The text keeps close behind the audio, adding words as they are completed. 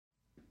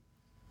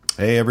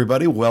Hey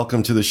everybody,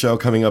 welcome to the show.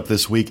 Coming up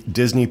this week,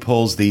 Disney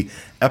pulls the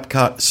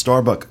Epcot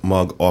Starbucks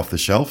mug off the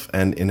shelf,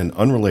 and in an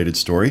unrelated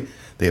story,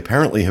 they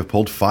apparently have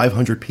pulled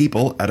 500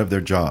 people out of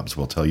their jobs.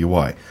 We'll tell you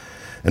why.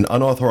 An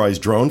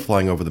unauthorized drone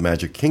flying over the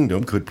Magic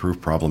Kingdom could prove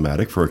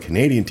problematic for a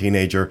Canadian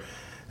teenager,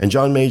 and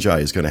John Magi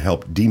is going to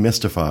help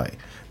demystify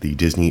the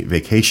Disney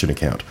vacation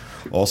account.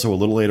 Also, a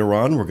little later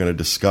on, we're going to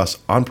discuss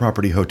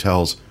on-property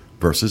hotels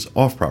versus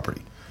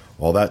off-property.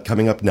 All that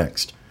coming up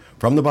next.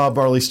 From the Bob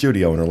Varley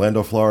Studio in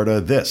Orlando,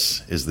 Florida,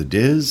 this is the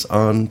Diz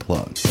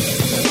Unplugged.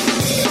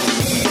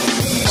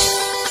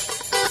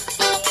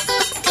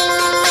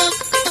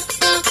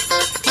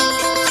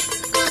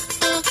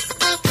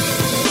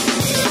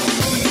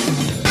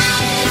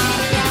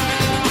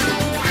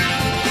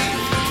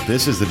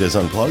 This is the Diz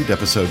Unplugged,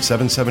 episode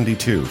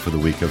 772 for the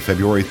week of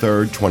February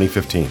 3rd,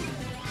 2015.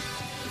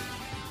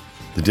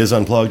 The Diz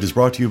Unplugged is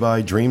brought to you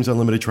by Dreams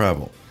Unlimited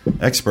Travel,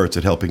 experts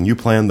at helping you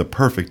plan the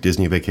perfect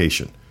Disney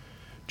vacation.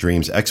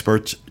 Dreams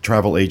experts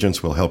travel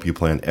agents will help you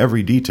plan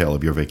every detail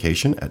of your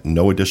vacation at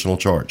no additional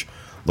charge.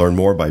 Learn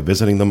more by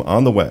visiting them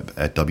on the web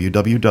at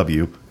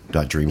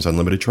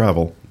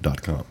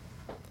www.dreamsunlimitedtravel.com.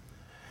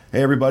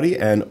 Hey everybody,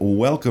 and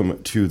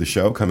welcome to the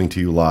show, coming to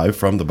you live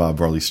from the Bob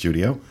Varley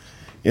Studio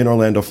in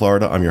Orlando,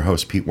 Florida. I'm your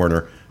host, Pete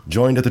Werner,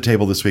 joined at the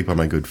table this week by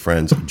my good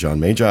friends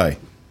John Magi,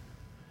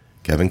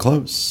 Kevin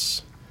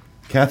Close,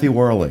 Kathy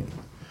Whirling.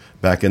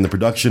 Back in the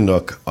production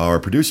nook,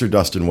 our producer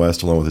Dustin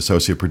West, along with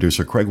associate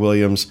producer Craig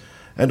Williams,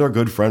 and our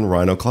good friend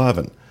Rhino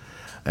Clavin.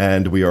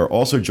 And we are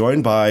also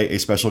joined by a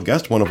special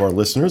guest, one of our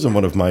listeners and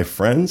one of my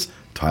friends,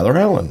 Tyler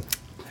Allen.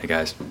 Hey,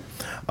 guys.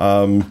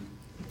 I'm going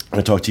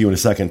to talk to you in a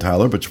second,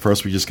 Tyler, but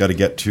first we just got to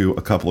get to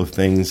a couple of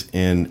things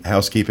in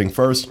housekeeping.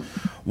 First,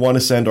 want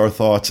to send our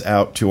thoughts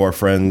out to our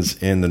friends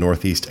in the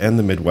Northeast and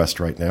the Midwest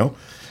right now,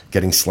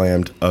 getting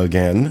slammed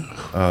again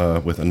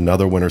with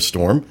another winter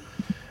storm.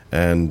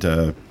 And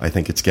I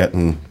think it's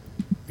getting,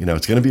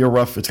 it's going to be a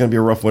rough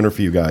winter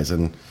for you guys.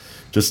 And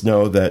just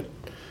know that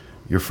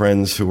your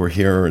friends who are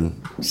here in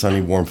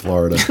sunny, warm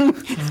Florida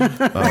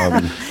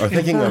are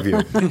thinking of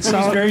you. It's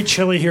very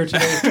chilly here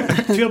today.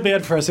 I feel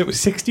bad for us. It was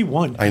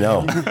 61. I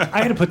know.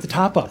 I had to put the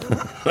top up.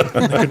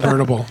 The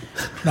convertible,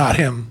 not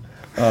him.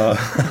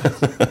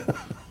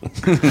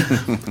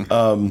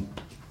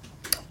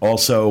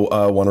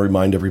 Also, want to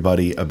remind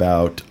everybody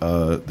about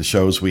the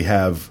shows we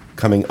have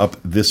coming up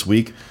this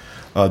week.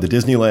 The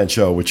Disneyland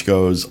show, which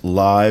goes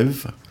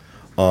live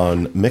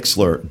on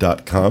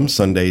Mixlr.com,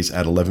 Sundays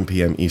at 11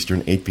 p.m.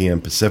 Eastern, 8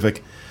 p.m.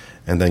 Pacific,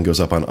 and then goes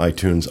up on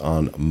iTunes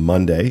on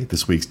Monday,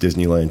 this week's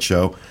Disneyland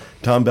show.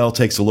 Tom Bell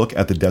takes a look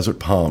at the Desert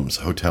Palms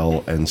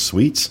Hotel and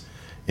Suites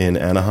in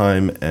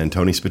Anaheim, and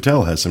Tony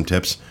Spitel has some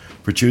tips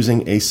for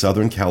choosing a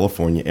Southern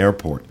California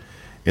airport.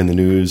 In the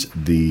news,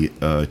 the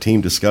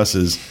team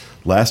discusses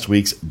last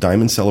week's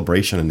Diamond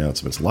Celebration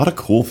announcements. A lot of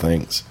cool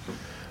things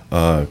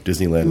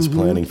Disneyland is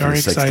planning for Very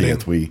the 60th.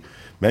 exciting. We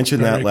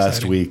mentioned that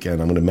last week,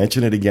 and I'm going to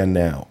mention it again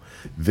now.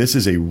 This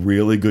is a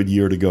really good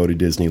year to go to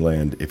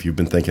Disneyland if you've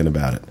been thinking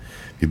about it.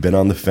 If you've been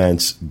on the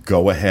fence,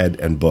 go ahead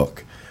and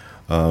book.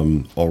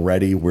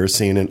 Already, we're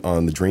seeing it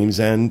on the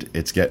Dreams End.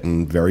 It's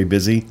getting very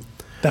busy.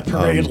 That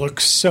parade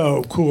looks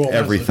so cool.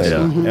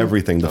 Everything.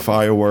 The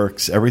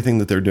fireworks, everything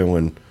that they're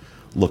doing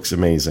looks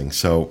amazing.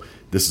 So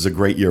this is a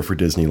great year for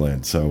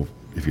Disneyland. So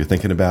if you're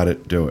thinking about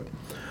it, do it.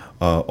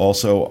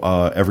 Also,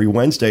 every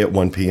Wednesday at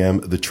 1 p.m.,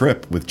 The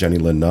Trip with Jenny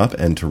Lynn Knopp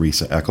and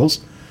Teresa Eccles,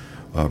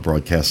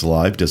 broadcast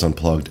live,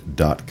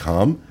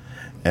 disunplugged.com.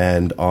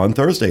 And on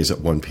Thursdays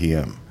at 1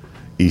 p.m.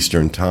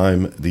 Eastern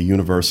Time, the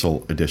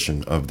Universal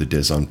edition of the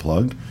Diz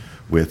Unplugged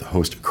with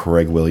host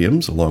Craig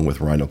Williams, along with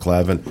Rhino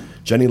Clavin,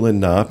 Jenny Lynn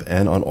Knopp,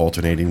 and on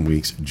alternating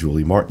weeks,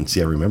 Julie Martin.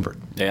 See, I remembered.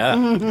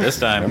 Yeah, this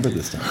time. I remember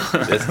this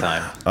time. This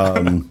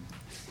time.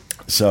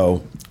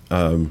 So,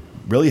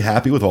 really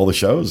happy with all the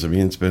shows. I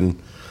mean,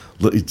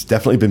 it's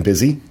definitely been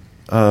busy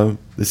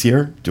this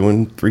year,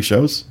 doing 3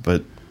 shows,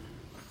 but,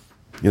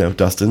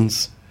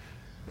 Dustin's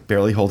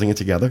barely holding it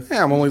together.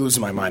 Yeah, I'm only losing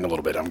my mind a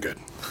little bit. I'm good.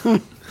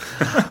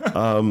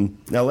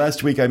 Now,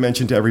 last week I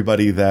mentioned to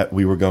everybody that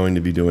we were going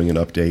to be doing an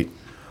update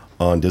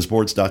on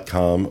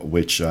disboards.com,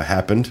 which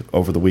happened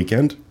over the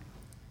weekend.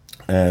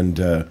 And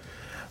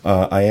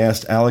I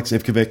asked Alex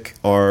Ivkovic,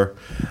 our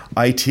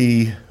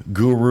IT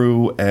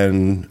guru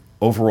and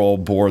overall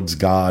boards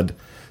god,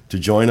 to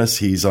join us.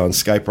 He's on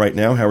Skype right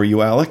now. How are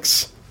you,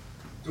 Alex?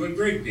 Doing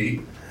great, Pete.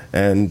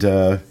 And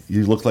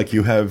you look like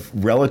you have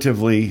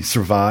relatively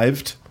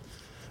survived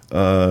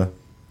the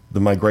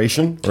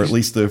migration, or at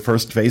least the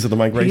first phase of the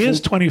migration. He is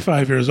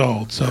 25 years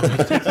old, so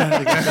take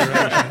that into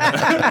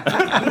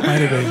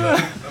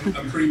consideration.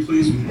 I'm pretty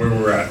pleased with where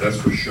we're at,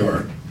 that's for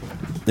sure.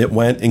 It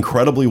went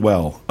incredibly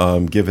well,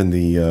 given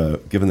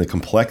the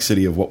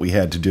complexity of what we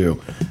had to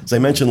do. As I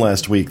mentioned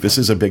last week, this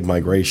is a big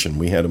migration.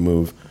 We had to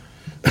move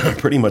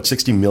pretty much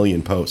 60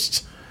 million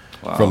posts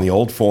from the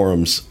old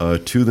forums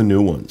to the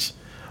new ones.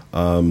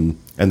 And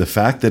the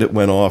fact that it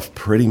went off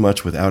pretty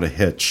much without a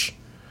hitch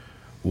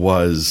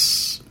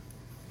was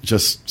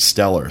just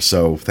stellar.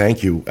 So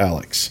thank you,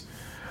 Alex,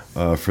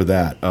 for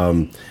that.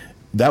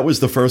 that was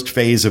the first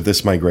phase of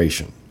this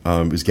migration.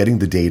 Was getting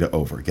the data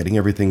over, getting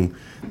everything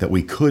that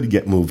we could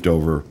get moved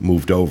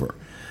over.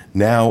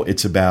 Now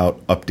it's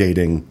about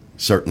updating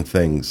certain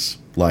things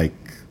like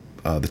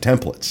the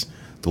templates,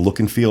 the look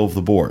and feel of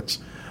the boards.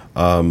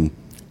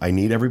 I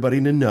need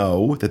everybody to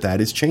know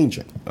that is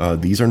changing.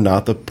 These are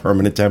not the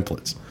permanent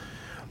templates.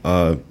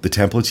 The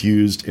templates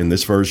used in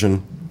this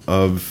version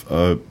of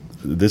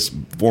this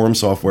forum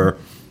software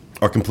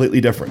are completely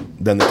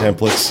different than the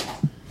templates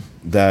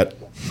that...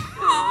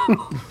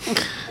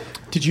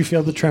 Did you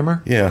feel the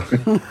tremor? Yeah.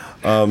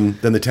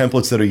 Than the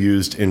templates that are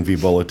used in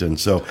vBulletin.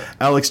 So,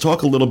 Alex,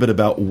 talk a little bit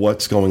about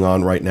what's going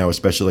on right now,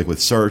 especially like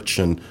with search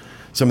and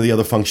some of the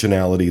other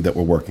functionality that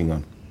we're working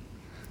on.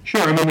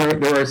 Sure. I mean,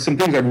 there are some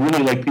things I'd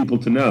really like people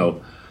to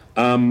know.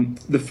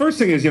 The first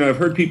thing is, I've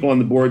heard people on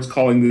the boards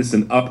calling this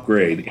an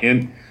upgrade,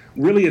 and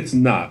really it's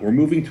not. We're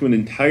moving to an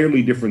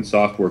entirely different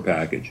software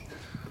package.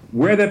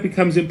 Where that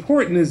becomes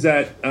important is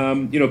that,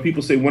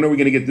 people say, when are we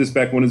going to get this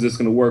back? When is this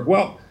going to work?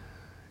 Well,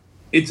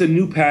 it's a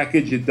new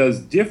package. It does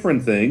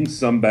different things,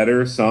 some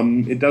better,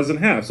 some it doesn't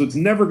have. So it's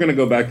never going to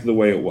go back to the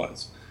way it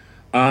was.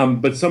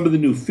 But some of the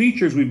new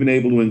features we've been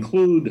able to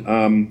include,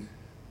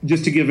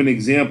 just to give an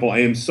example, I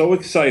am so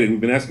excited. We've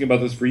been asking about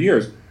this for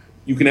years.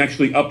 You can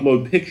actually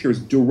upload pictures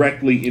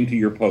directly into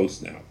your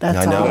post now.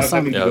 That's awesome.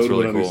 Having to go to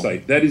really another cool.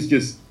 site. That is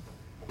just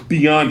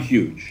beyond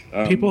huge.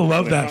 People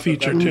love that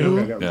feature, too.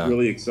 I got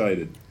really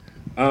excited.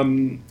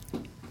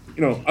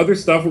 Other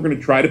stuff, we're going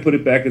to try to put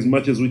it back as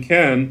much as we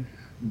can,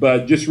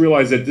 but just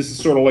realize that this is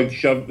sort of like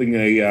shoving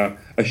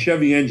a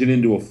Chevy engine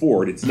into a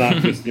Ford. It's not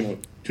just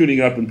tuning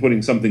it up and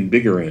putting something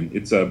bigger in.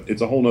 It's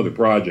a whole other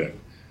project.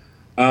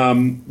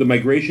 The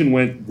migration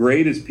went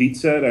great, as Pete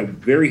said. I'm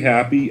very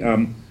happy.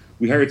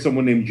 We hired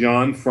someone named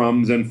John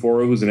from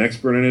Zenfora, who's an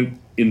expert in it,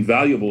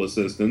 invaluable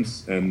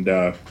assistance, and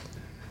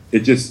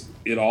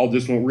it all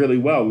just went really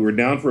well. We were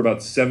down for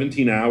about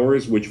 17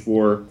 hours, which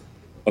for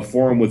a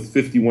forum with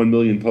 51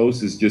 million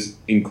posts is just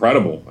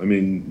incredible. I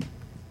mean,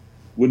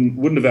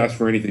 wouldn't have asked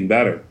for anything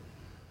better.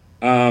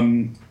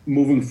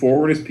 Moving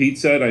forward, as Pete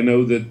said, I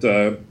know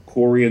that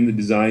Corey and the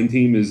design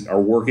team are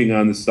working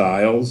on the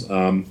styles.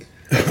 And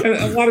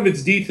a lot of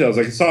it's details.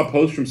 Like I saw a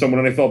post from someone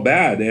and I felt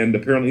bad, and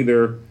apparently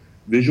they're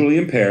visually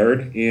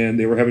impaired and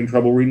they were having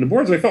trouble reading the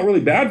boards. I felt really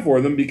bad for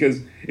them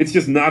because it's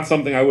just not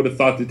something I would have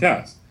thought to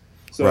test.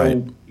 So,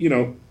 right.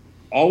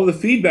 all of the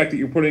feedback that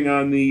you're putting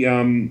on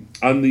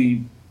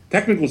the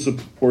technical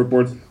support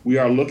boards, we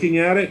are looking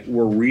at it,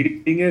 we're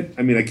reading it.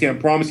 I mean, I can't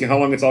promise you how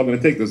long it's all going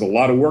to take. There's a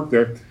lot of work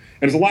there. And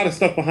there's a lot of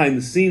stuff behind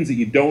the scenes that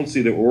you don't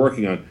see that we're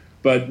working on.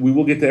 But we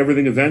will get to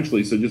everything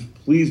eventually. So just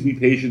please be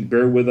patient,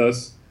 bear with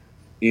us,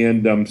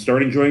 and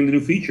start enjoying the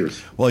new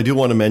features. Well, I do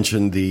want to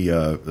mention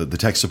the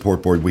tech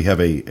support board. We have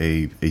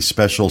a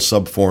special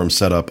subforum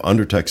set up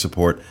under tech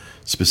support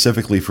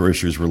specifically for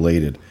issues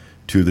related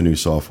to the new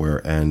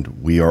software,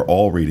 and we are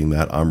all reading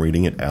that. I'm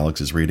reading it.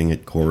 Alex is reading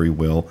it. Corey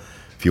will.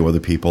 A few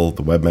other people,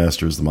 the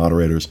webmasters, the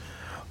moderators,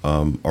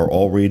 are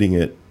all reading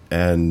it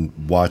and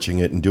watching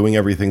it and doing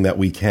everything that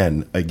we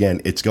can.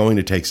 Again, it's going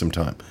to take some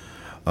time.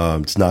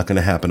 It's not going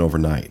to happen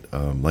overnight.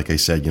 Like I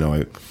said,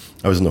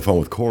 I was on the phone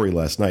with Corey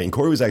last night, and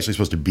Corey was actually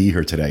supposed to be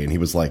here today, and he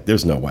was like,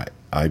 there's no way.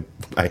 I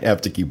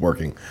have to keep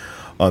working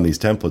on these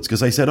templates.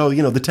 Because I said,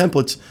 the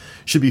templates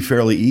should be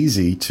fairly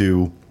easy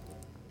to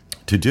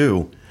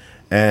do.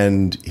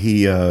 And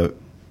he,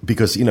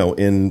 because,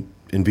 in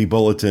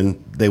vBulletin,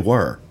 they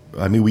were.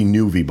 I mean, we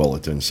knew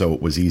vBulletin, so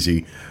it was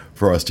easy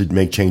for us to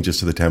make changes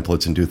to the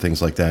templates and do things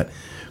like that.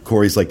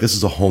 Corey's like, this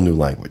is a whole new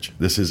language.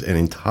 This is an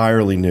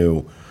entirely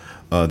new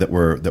that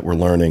we're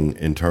learning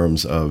in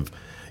terms of,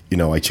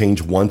 I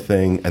change one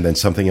thing and then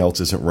something else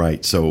isn't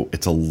right. So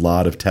it's a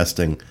lot of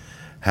testing,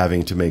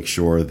 having to make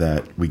sure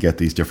that we get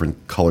these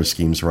different color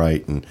schemes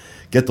right and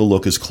get the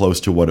look as close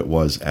to what it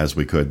was as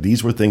we could.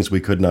 These were things we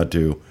could not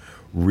do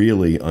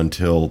really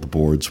until the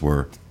boards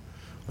were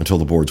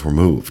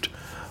moved.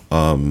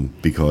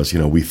 Because,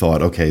 we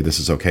thought, okay, this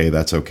is okay,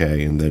 that's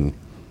okay. And then,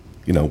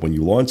 when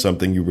you launch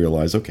something, you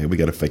realize, okay, we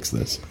got to fix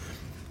this.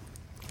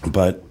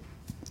 But,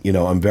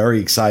 I'm very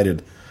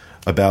excited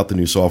about the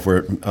new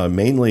software,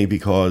 mainly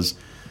because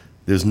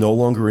there's no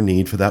longer a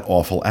need for that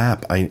awful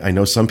app. I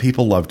know some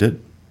people loved it.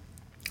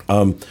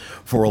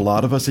 For a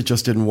lot of us, it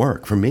just didn't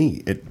work. For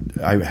me,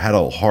 I had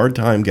a hard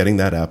time getting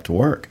that app to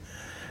work.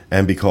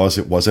 And because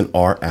it wasn't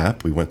our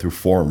app, we went through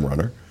Forum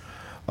Runner,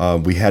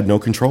 we had no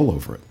control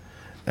over it.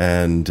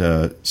 And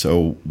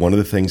so one of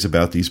the things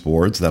about these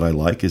boards that I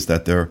like is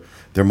that they're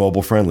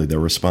mobile friendly, they're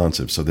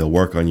responsive. So they'll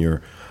work on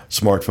your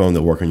smartphone,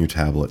 they'll work on your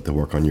tablet, they'll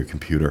work on your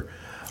computer.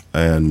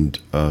 And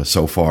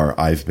so far,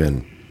 I've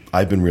been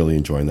really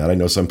enjoying that. I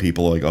know some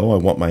people are like, oh, I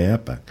want my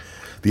app back.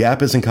 The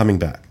app isn't coming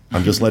back.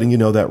 I'm just letting you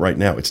know that right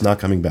now. It's not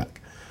coming back.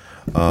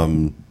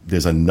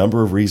 There's a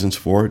number of reasons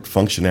for it.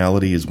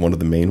 Functionality is one of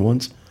the main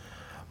ones.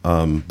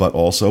 But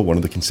also one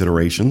of the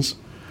considerations,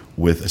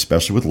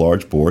 especially with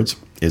large boards,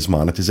 is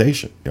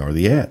monetization, or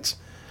the ads.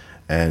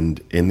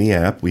 And in the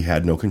app, we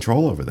had no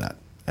control over that.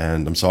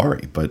 And I'm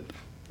sorry, but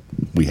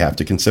we have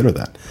to consider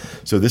that.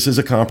 So this is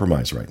a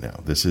compromise right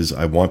now.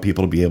 I want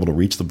people to be able to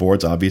reach the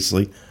boards,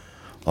 obviously,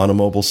 on a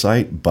mobile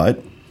site,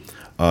 but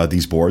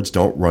these boards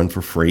don't run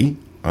for free.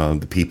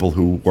 The people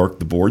who work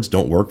the boards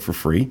don't work for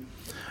free.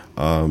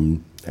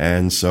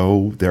 And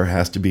so there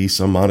has to be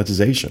some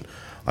monetization.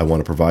 I want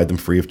to provide them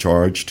free of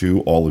charge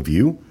to all of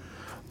you,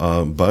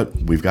 but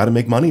we've got to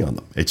make money on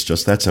them. It's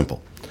just that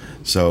simple.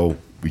 So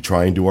we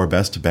try and do our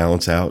best to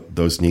balance out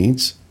those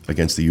needs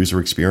against the user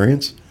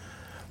experience.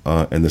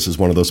 And this is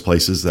one of those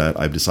places that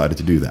I've decided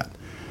to do that.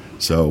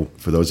 So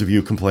for those of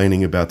you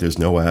complaining about there's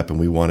no app and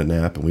we want an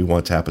app and we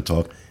want Tap and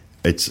Talk,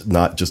 it's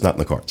not in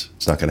the cards.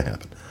 It's not going to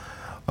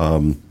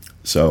happen.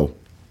 So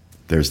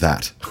there's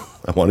that.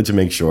 I wanted to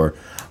make sure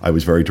I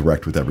was very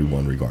direct with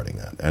everyone regarding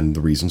that and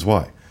the reasons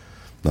why.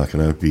 Not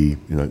going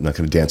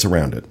to dance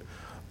around it.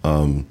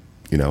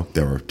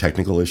 There are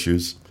technical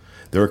issues.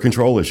 There are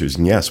control issues.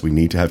 And yes, we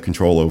need to have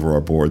control over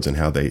our boards and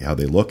how they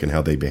look and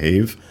how they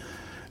behave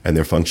and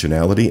their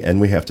functionality. And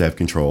we have to have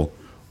control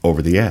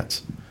over the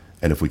ads.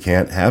 And if we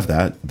can't have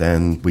that,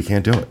 then we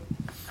can't do it.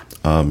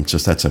 It's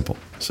just that simple.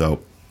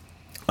 So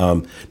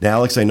now,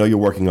 Alex, I know you're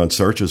working on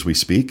search as we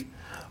speak.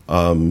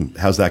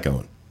 How's that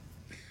going?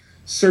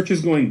 Search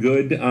is going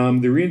good. The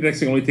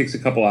reindexing only takes a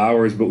couple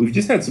hours, but we've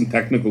just had some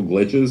technical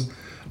glitches.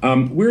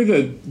 We're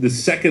the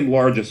second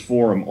largest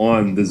forum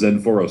on the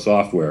Zenforo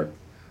software,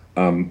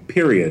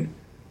 period.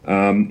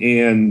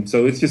 And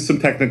so it's just some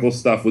technical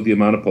stuff with the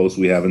amount of posts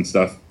we have and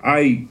stuff.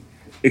 I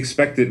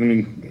expect it. I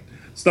mean,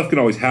 stuff can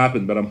always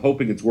happen, but I'm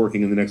hoping it's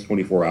working in the next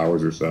 24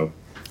 hours or so.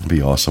 It'd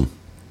be awesome.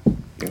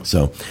 Yeah.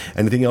 So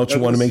anything else you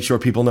want to make sure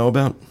people know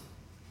about?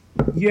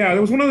 Yeah,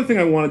 there was one other thing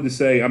I wanted to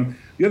say.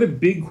 The other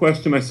big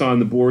question I saw on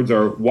the boards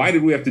are, why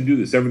did we have to do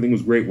this? Everything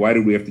was great. Why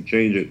did we have to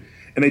change it?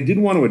 And I did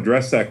want to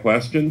address that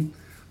question.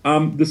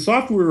 The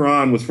software we were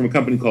on was from a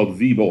company called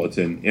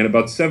vBulletin, and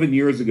about 7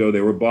 years ago,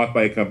 they were bought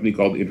by a company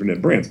called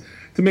Internet Brands.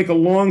 To make a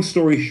long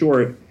story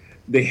short,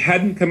 they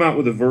hadn't come out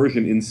with a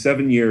version in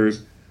 7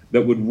 years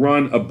that would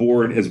run a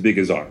board as big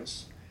as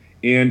ours.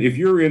 And if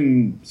you're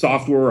in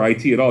software or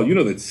IT at all, you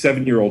know that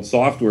 7-year-old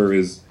software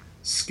is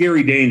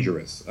scary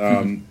dangerous.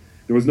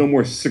 There was no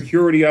more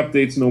security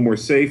updates, no more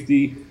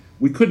safety.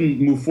 We couldn't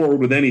move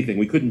forward with anything.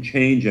 We couldn't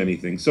change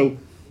anything. So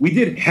we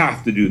did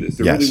have to do this.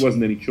 There really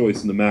wasn't any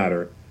choice in the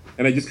matter.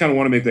 And I just kind of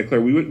want to make that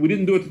clear. We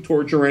didn't do it to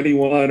torture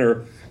anyone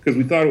or because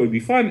we thought it would be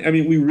fun. I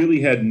mean, we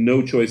really had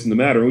no choice in the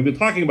matter. And we've been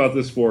talking about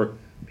this for,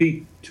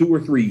 Pete, 2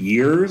 or 3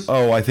 years.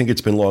 Oh, I think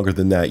it's been longer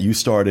than that.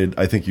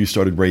 I think you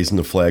started raising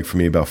the flag for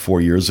me about 4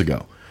 years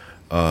ago,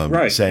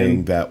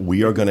 saying that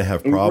we are going to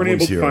have problems here. We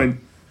weren't able here. to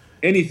find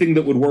anything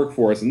that would work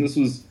for us. And this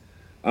was,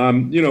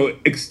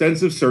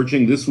 extensive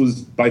searching. This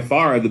was by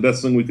far the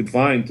best thing we could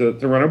find to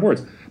run our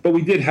boards. But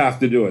we did have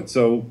to do it.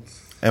 So,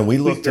 and we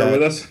looked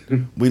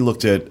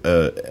at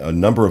a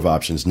number of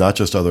options, not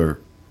just other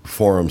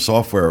forum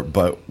software,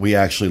 but we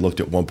actually looked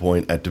at one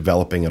point at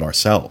developing it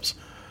ourselves,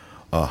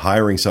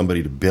 hiring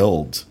somebody to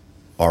build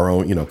our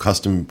own,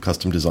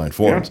 custom design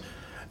forums,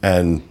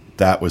 and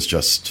that was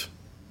just,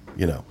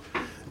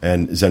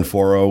 and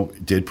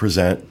Zenforo did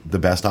present the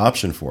best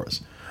option for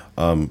us.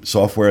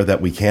 Software that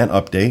we can't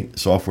update,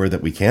 software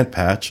that we can't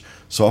patch,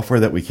 software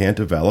that we can't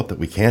develop, that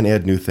we can't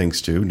add new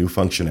things to, new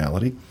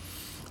functionality.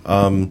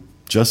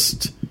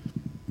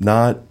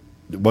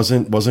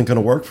 Wasn't going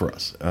to work for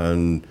us.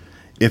 And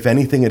if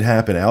anything had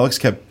happened, Alex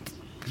kept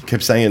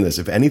saying this,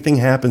 if anything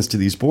happens to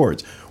these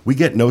boards, we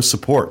get no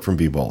support from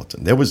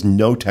vBulletin. There was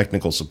no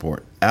technical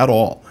support at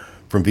all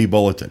from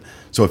vBulletin.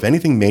 So if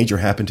anything major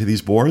happened to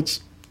these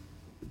boards,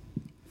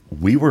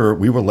 we were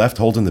left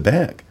holding the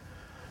bag.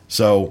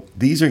 So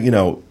these are,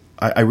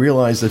 I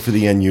realize that for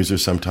the end user,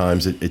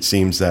 sometimes it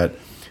seems that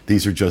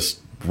these are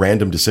just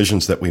random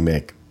decisions that we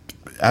make.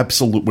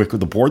 Absolutely, where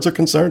the boards are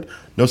concerned,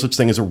 no such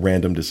thing as a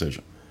random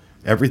decision.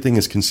 Everything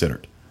is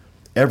considered.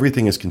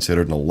 Everything is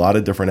considered, and a lot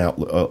of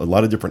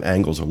different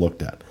angles are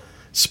looked at,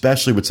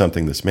 especially with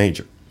something this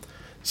major.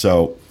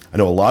 So I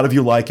know a lot of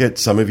you like it.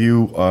 Some of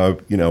you,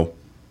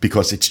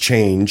 because it's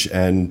change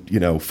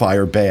and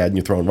fire bad, and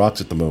you're throwing rocks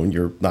at the moon.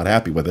 You're not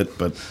happy with it,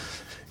 but.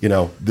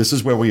 This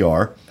is where we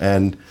are,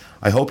 and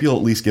I hope you'll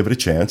at least give it a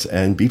chance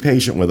and be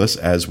patient with us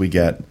as we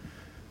get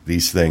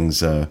these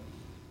things.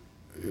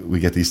 We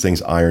get these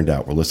things ironed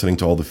out. We're listening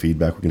to all the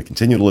feedback. We're going to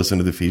continue to listen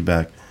to the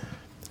feedback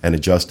and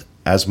adjust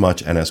as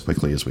much and as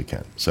quickly as we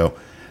can. So,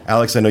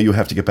 Alex, I know you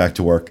have to get back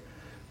to work,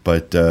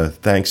 but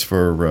thanks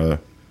for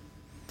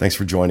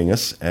joining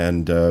us,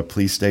 and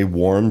please stay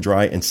warm,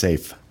 dry, and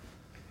safe.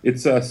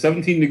 It's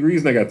 17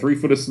 degrees, and I got 3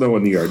 foot of snow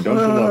in the yard. Don't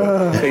you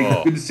love it?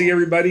 Hey, good to see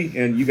everybody,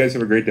 and you guys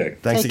have a great day.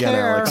 Thanks again,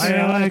 care. Alex. Bye,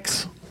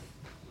 Alex.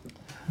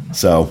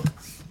 So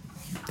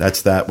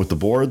that's that with the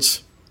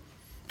boards.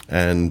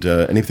 And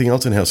anything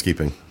else in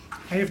housekeeping?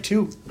 I have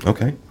 2.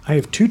 Okay. I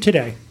have 2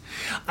 today.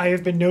 I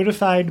have been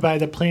notified by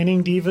the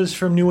planning divas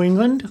from New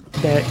England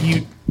that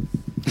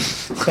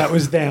that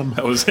was them.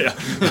 That was them.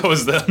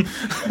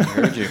 I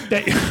heard you.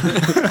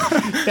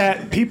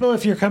 That people,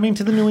 if you're coming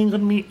to the New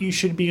England meet, you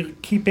should be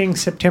keeping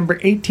September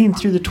 18th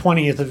through the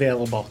 20th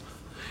available.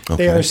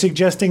 They are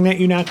suggesting that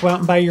you not go out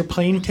and buy your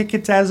plane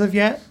tickets as of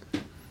yet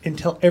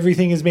until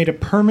everything is made a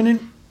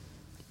permanent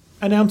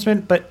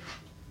announcement, but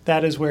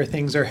that is where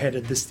things are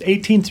headed. This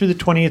 18th through the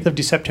 20th of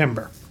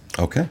September.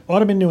 Okay.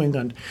 Autumn in New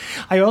England.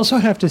 I also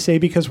have to say,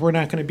 because we're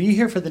not going to be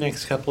here for the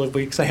next couple of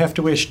weeks, I have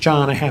to wish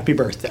John a happy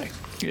birthday.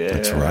 Yeah.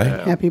 That's right.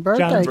 Happy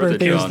birthday. John's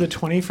birthday is John. the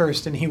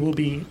 21st, and he will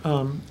be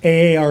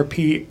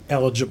AARP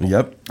eligible.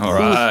 Yep. All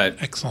right.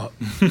 Excellent.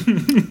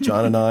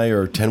 John and I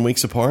are 10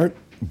 weeks apart,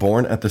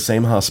 born at the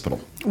same hospital,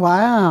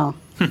 Wow.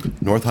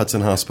 North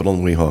Hudson Hospital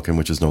in Weehawken,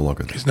 which is no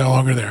longer there. He's no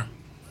longer there.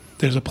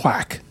 There's a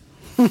plaque.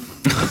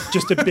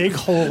 Just a big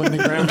hole in the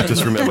ground.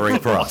 Just remembering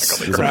for us.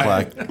 There's a Right.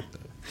 plaque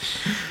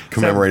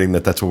commemorating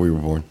that's where we were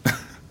born.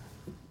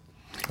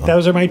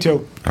 Those are my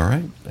two. All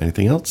right.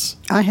 Anything else?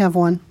 I have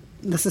one.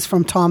 This is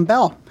from Tom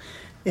Bell.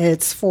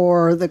 It's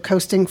for the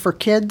Coasting for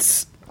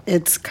Kids.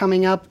 It's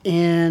coming up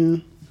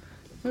in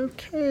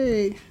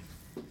June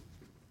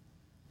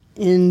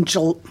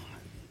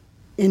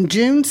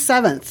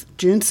 7th.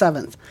 June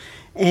 7th.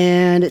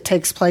 And it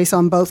takes place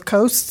on both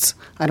coasts.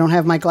 I don't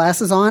have my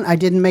glasses on. I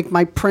didn't make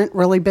my print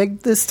really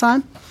big this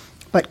time.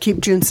 But keep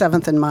June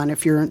 7th in mind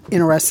if you're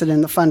interested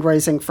in the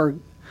fundraising for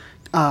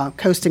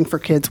Coasting for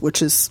Kids,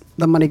 which is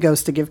the money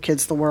goes to give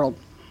kids the world.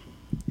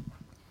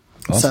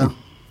 Awesome. So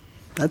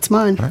that's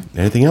mine. All right.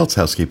 Anything else?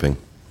 Housekeeping?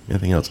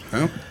 Anything else?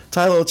 No.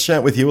 Tyler, let's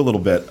chat with you a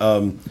little bit.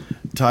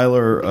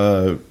 Tyler's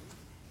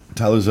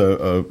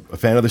a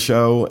fan of the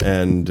show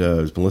and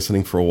has been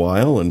listening for a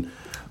while, and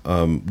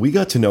we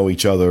got to know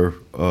each other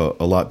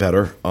a lot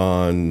better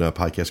on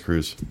Podcast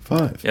Cruise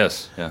 5.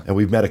 Yes. Yeah. And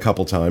we've met a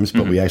couple times,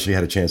 but we actually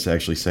had a chance to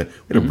actually sit.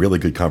 We had a really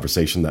good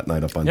conversation that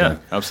night up on Yeah. deck.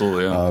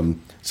 Absolutely. Yeah.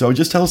 So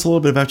just tell us a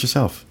little bit about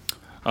yourself.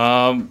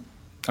 I'm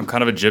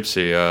kind of a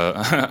gypsy.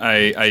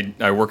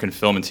 I work in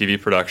film and TV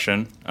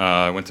production.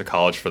 I went to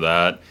college for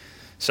that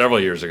several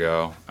years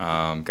ago.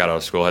 Got out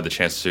of school, had the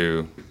chance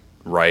to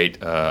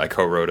write. I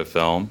co-wrote a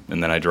film,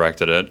 and then I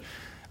directed it.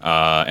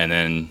 And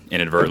then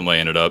inadvertently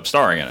ended up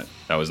starring in it.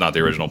 That was not the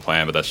original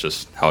plan, but that's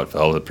just how it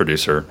fell. The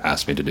producer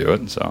asked me to do it,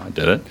 and so I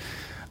did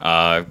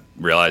it.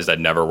 Realized I'd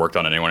never worked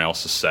on anyone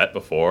else's set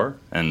before,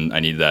 and I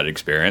needed that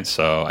experience.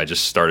 So I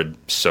just started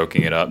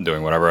soaking it up and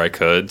doing whatever I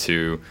could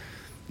to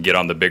get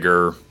on the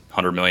bigger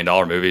 $100 million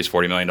movies,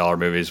 $40 million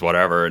movies,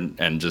 whatever,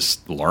 and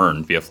just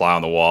learn, be a fly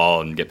on the wall,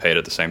 and get paid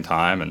at the same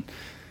time. And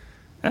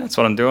that's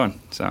what I'm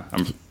doing. So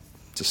I'm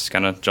just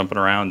kind of jumping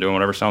around, doing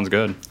whatever sounds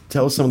good.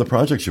 Tell us some of the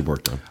projects you've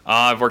worked on.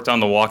 I've worked on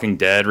The Walking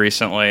Dead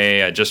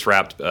recently. I just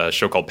wrapped a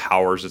show called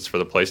Powers. It's for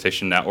the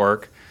PlayStation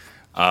Network.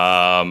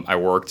 I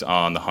worked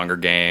on The Hunger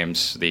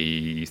Games,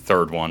 the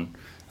third one.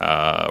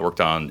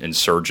 Worked on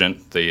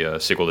Insurgent, the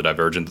sequel to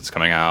Divergent that's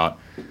coming out.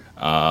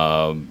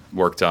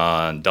 Worked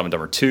on Dumb and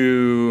Dumber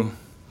 2.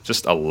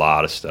 Just a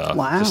lot of stuff.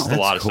 Wow. Just a That's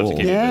lot of stuff cool. to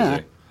keep me Yeah.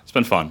 busy. It's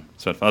been fun.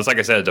 It's like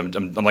I said,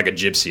 I'm like a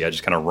gypsy. I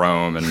just kind of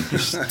roam and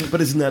just. But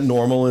isn't that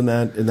normal in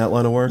that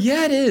line of work?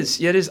 Yeah, it is.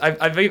 Yeah, it is.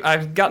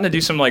 I've gotten to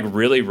do some like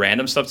really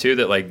random stuff too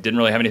that like didn't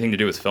really have anything to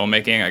do with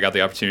filmmaking. I got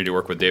the opportunity to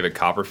work with David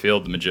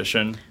Copperfield, the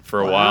magician, for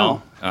a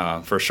while.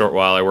 For a short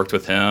while, I worked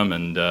with him,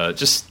 and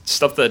just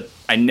stuff that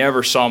I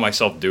never saw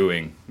myself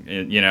doing.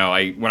 You know,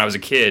 when I was a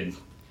kid,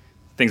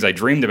 things I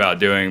dreamed about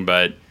doing,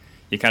 but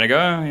you kind of go,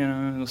 oh, you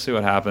know, we'll see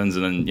what happens,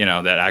 and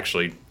then that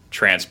actually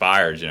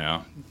transpires.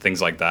 Things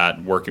like that.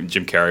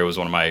 Jim Carrey was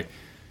one of my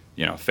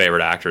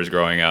favorite actors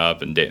growing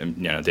up, and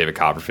David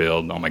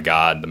Copperfield. Oh my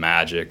God, the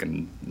magic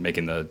and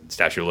making the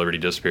Statue of Liberty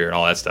disappear and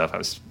all that stuff. I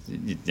was,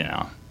 you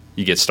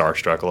get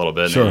starstruck a little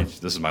bit. Sure. And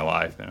this is my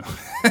life.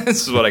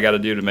 This is what I got to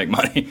do to make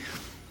money.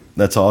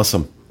 That's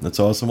awesome.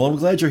 Well, I'm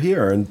glad you're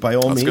here, and by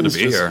all It's means, good to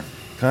be just here.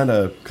 Kind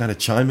of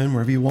chime in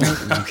wherever you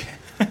want. Okay.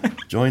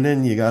 Join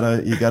in. You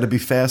gotta be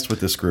fast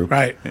with this group.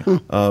 Right.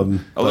 Let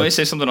me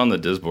say something on the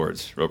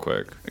Disboards real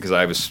quick, because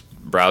I was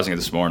browsing it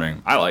this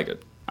morning. I like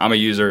it. I'm a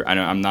user. I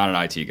know I'm not an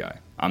IT guy.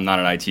 I'm not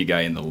an IT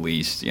guy in the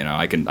least.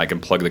 I can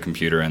plug the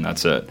computer in.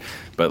 That's it.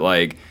 But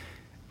I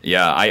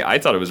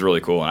thought it was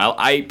really cool. And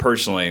I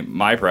personally,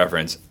 my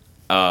preference,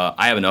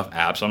 I have enough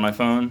apps on my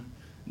phone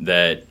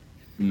that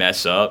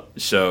mess up.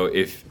 So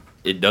if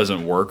it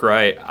doesn't work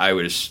right, I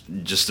would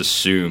just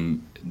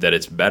assume that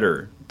it's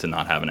better to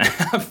not have an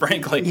app.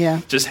 Frankly,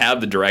 just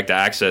have the direct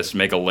access.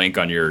 Make a link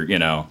on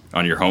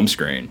your home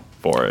screen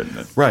for it.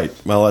 Right.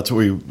 Well, that's what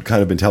we've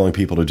kind of been telling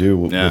people to do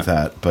with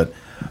that. But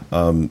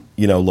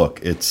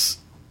look,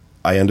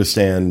 I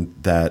understand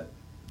that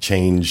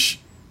change,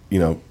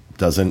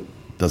 doesn't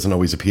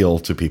always appeal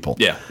to people.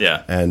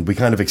 Yeah. And we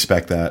kind of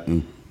expect that,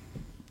 and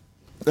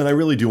I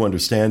really do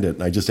understand it.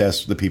 And I just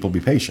ask the people to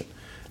be patient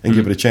and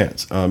give it a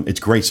chance. It's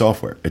great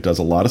software. It does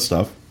a lot of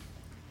stuff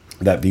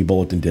that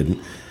vBulletin didn't.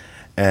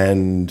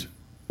 And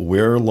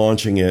we're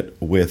launching it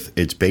with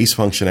its base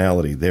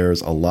functionality.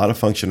 There's a lot of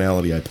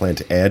functionality I plan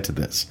to add to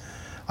this.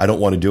 I don't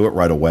want to do it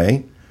right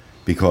away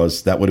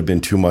because that would have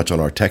been too much on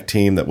our tech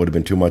team. That would have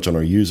been too much on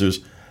our users.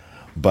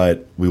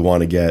 But we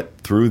want to get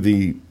through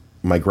the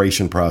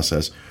migration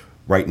process.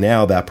 Right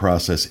now, that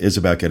process is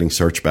about getting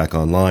search back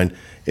online.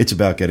 It's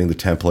about getting the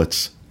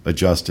templates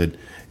adjusted.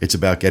 It's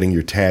about getting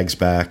your tags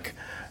back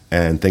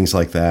and things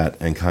like that,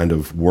 and kind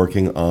of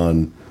working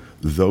on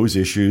those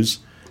issues.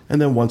 And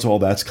then once all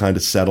that's kind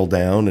of settled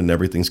down and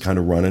everything's kind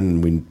of running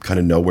and we kind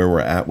of know where we're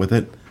at with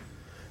it,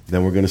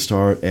 then we're going to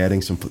start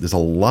adding there's a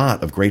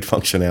lot of great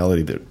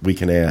functionality that we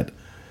can add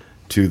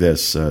to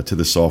this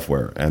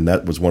software. And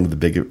that was one of the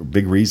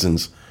big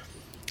reasons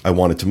I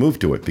wanted to move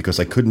to it, because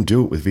I couldn't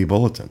do it with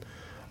vBulletin.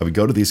 I would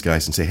go to these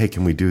guys and say, hey,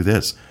 can we do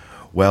this?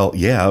 Well,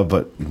 yeah,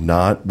 but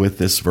not with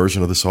this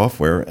version of the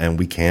software, and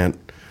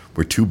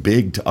we're too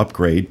big to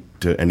upgrade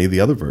to any of the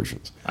other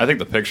versions. I think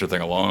the picture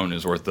thing alone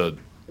is worth the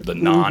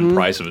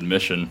non-price of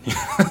admission.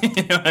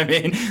 You know what I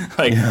mean?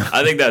 Like,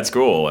 I think that's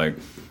cool. Like,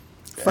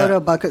 Photo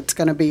Bucket's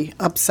going to be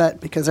upset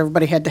because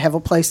everybody had to have a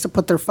place to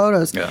put their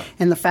photos. Yeah.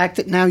 And the fact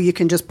that now you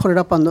can just put it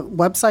up on the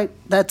website,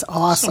 that's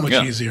awesome. So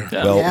much easier.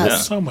 Yeah. Well,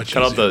 Yes. So much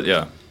Cut easier.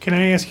 out Can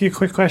I ask you a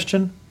quick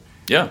question?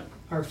 yeah.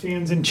 Our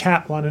fans in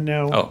chat want to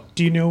know, Oh.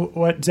 do you know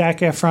what Zac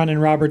Efron and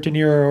Robert De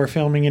Niro are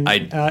filming in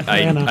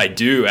Atlanta? I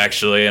do,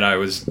 actually, and I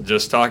was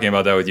just talking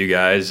about that with you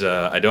guys.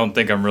 I don't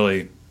think I'm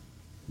really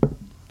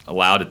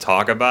allowed to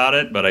talk about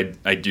it, but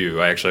I do.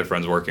 I actually have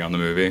friends working on the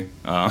movie.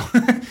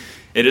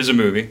 It is a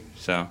movie,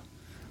 so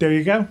There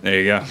you go. there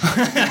you go. I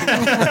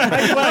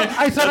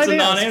thought That's I'd a ask.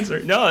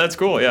 non-answer. No, that's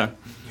cool, yeah.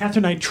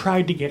 Catherine and I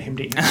tried to get him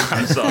to answer.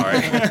 I'm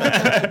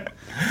sorry.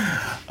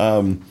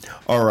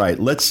 All right,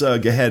 let's go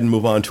ahead and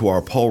move on to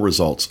our poll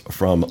results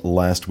from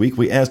last week.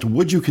 We asked,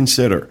 would you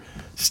consider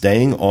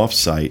staying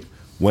off-site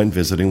when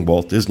visiting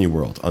Walt Disney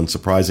World?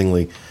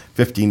 Unsurprisingly,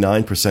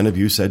 59% of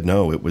you said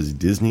no. It was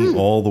Disney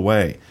all the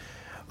way.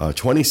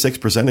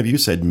 26% of you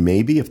said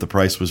maybe if the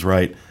price was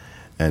right,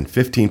 and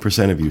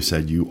 15% of you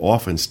said you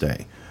often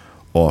stay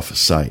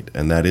off-site.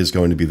 And that is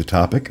going to be the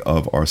topic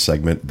of our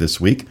segment this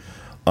week.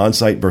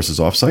 On-site versus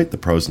off-site, the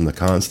pros and the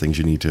cons, things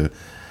you need to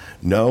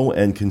know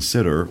and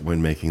consider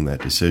when making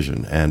that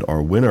decision. And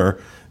our winner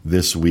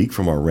this week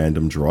from our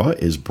random draw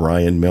is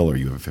Brian Miller.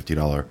 You have a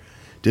 $50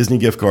 Disney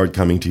gift card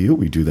coming to you.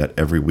 We do that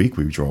every week.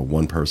 We draw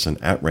one person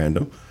at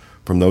random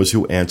from those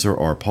who answer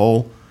our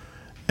poll,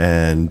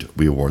 and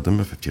we award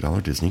them a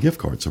 $50 Disney gift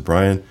card. So,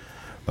 Brian,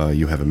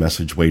 you have a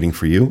message waiting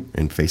for you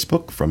in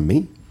Facebook from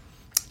me.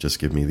 Just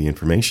give me the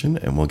information,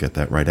 and we'll get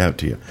that right out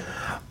to you.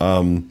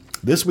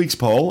 This week's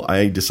poll,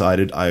 I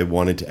decided I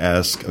wanted to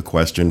ask a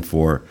question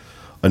for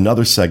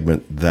another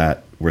segment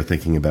that we're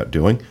thinking about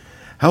doing.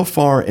 How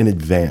far in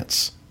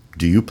advance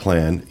do you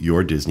plan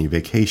your Disney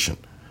vacation?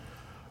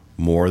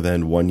 More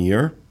than 1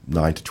 year,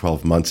 9 to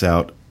 12 months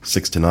out,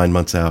 6 to 9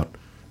 months out,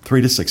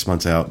 3 to 6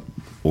 months out,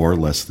 or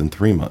less than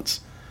 3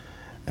 months?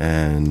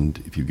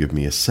 And if you give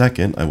me a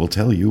second, I will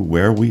tell you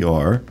where we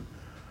are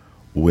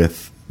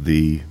with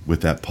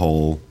that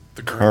poll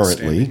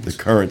currently. The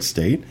current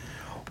state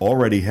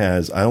already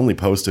has, I only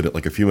posted it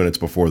like a few minutes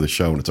before the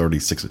show, and it's already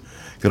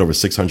got over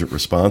 600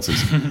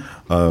 responses.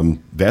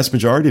 Vast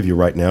majority of you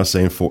right now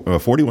saying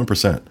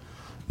 41%,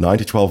 9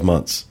 to 12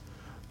 months.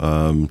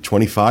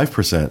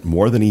 25%,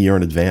 more than a year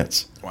in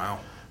advance. Wow.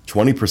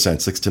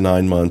 20%, 6 to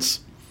 9 months.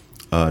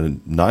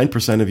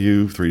 9% of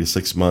you, 3 to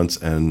 6 months,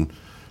 and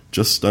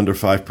just under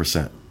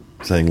 5%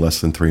 saying less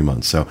than 3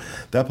 months. So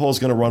that poll is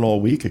going to run all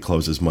week. It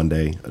closes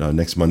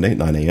next Monday at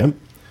 9 a.m.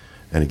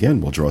 And again,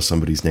 we'll draw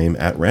somebody's name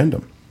at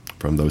random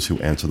from those who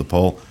answer the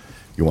poll.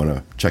 You want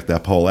to check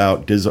that poll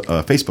out,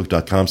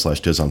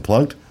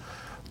 facebook.com/DizUnplugged.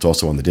 It's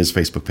also on the Diz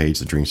Facebook page,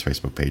 the Dreams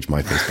Facebook page,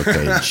 my Facebook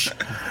page.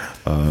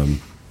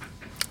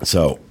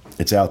 So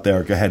it's out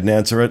there. Go ahead and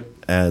answer it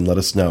and let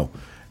us know.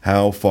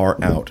 How far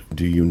out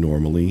do you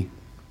normally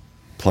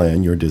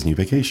plan your Disney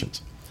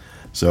vacations?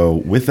 So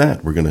with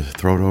that, we're going to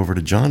throw it over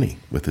to Johnny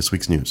with this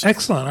week's news.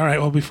 Excellent. All right.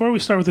 Well, before we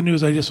start with the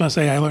news, I just want to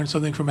say I learned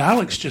something from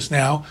Alex just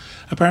now.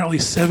 Apparently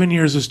 7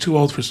 years is too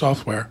old for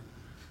software.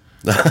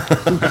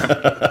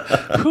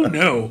 Who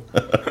knew?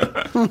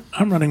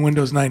 I'm running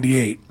Windows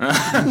 98.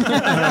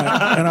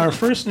 And our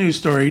first news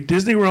story,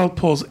 Disney World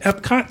pulls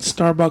Epcot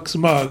Starbucks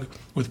mug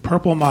with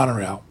purple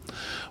monorail.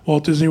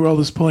 Walt Disney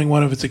World is pulling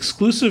one of its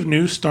exclusive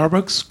new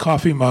Starbucks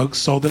coffee mugs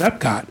sold at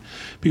Epcot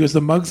because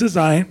the mug's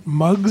design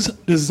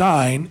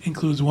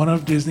includes one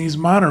of Disney's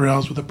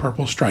monorails with a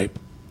purple stripe.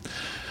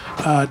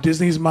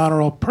 Disney's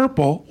monorail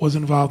Purple was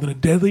involved in a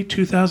deadly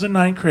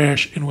 2009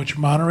 crash in which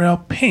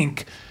monorail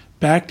Pink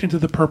backed into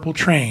the purple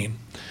train,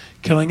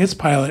 killing its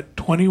pilot,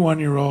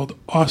 21-year-old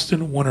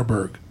Austin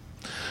Winterberg.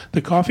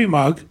 The coffee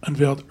mug,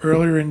 unveiled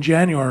earlier in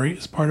January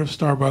as part of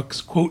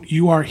Starbucks' quote,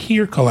 "You Are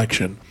Here"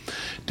 collection,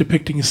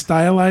 depicting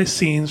stylized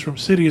scenes from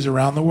cities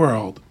around the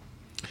world,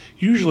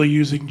 usually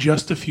using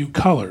just a few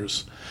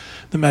colors.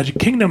 The Magic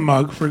Kingdom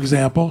mug, for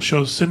example,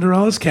 shows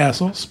Cinderella's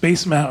Castle,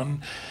 Space Mountain,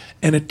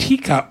 and a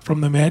teacup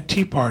from the Mad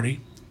Tea Party,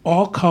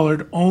 all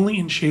colored only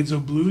in shades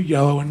of blue,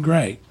 yellow, and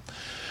gray.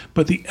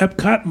 But the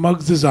Epcot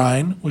mug's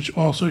design, which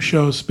also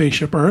shows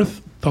Spaceship Earth,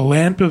 the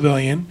Land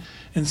Pavilion,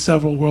 and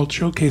several World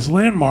Showcase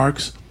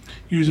landmarks,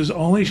 uses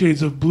only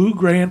shades of blue,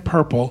 gray, and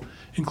purple,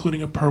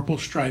 including a purple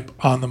stripe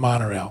on the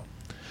monorail.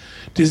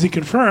 Disney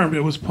confirmed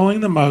it was pulling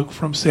the mug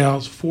from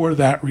sales for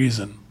that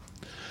reason.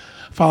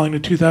 Following the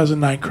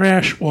 2009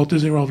 crash, Walt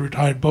Disney World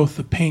retired both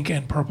the pink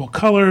and purple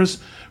colors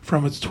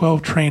from its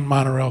 12-train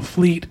monorail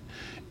fleet,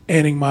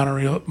 adding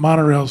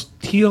monorails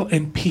teal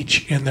and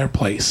peach in their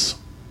place.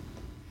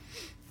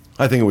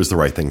 I think it was the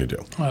right thing to do.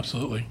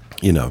 Absolutely.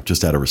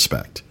 Just out of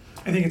respect.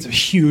 I think it's a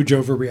huge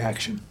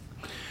overreaction.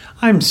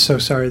 I'm so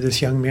sorry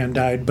this young man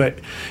died, but,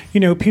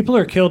 people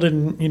are killed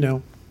in,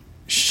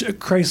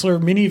 Chrysler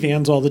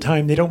minivans all the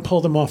time. They don't pull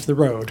them off the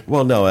road.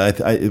 Well, no,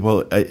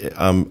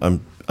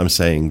 I'm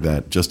saying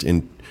that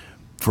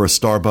for a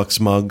Starbucks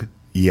mug,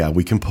 yeah,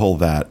 we can pull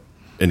that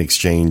in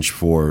exchange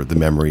for the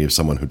memory of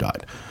someone who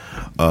died.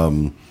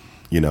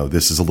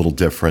 This is a little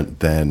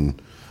different than.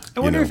 I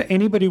wonder if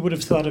anybody would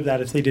have thought of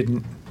that if they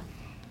didn't.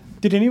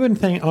 Did anyone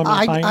think?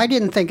 I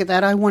didn't think of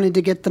that. I wanted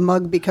to get the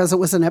mug because it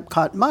was an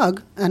Epcot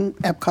mug, and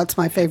Epcot's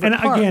my favorite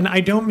park. Again,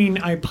 I don't mean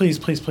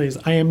please.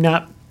 I am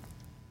not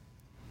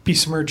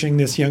besmirching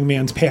this young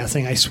man's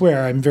passing. I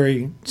swear, I'm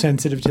very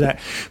sensitive to that.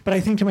 But I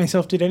think to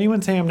myself, did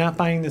anyone say I'm not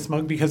buying this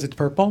mug because it's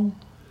purple?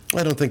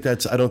 I don't think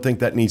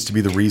that needs to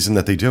be the reason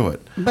that they do it.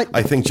 But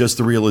I think just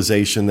the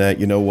realization that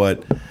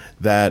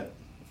that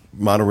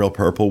monorail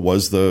purple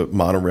was the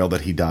monorail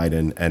that he died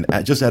in, and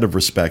just out of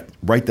respect,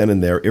 right then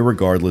and there,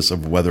 irregardless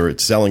of whether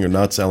it's selling or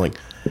not selling,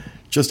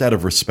 just out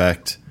of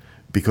respect,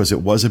 because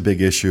it was a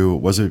big issue.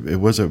 It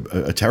was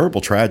a terrible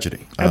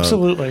tragedy.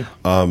 Absolutely.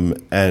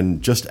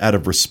 And just out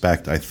of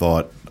respect, I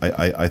thought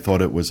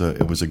it was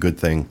a good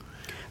thing.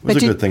 It was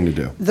a good thing to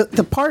do.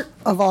 The part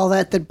of all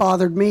that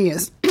bothered me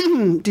is,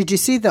 did you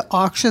see the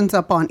auctions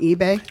up on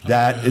eBay?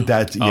 That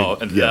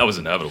was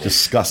inevitable.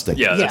 Disgusting.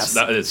 Yeah, yes.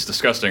 It's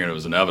disgusting, and it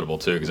was inevitable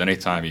too. Because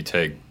anytime you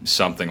take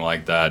something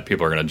like that,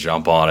 people are going to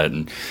jump on it,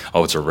 and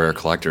it's a rare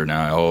collector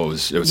now.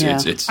 It's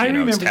I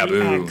remember it's taboo.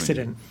 the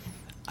accident.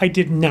 I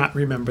did not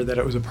remember that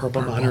it was a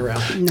purple monorail.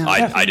 No.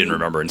 I didn't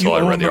remember until I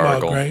read the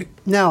article. Mug, right?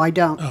 No, I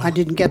don't. I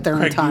didn't get there in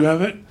Craig, time. do you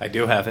have it? I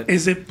do have it.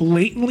 Is it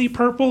blatantly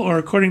purple, or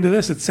according to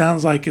this, it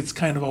sounds like it's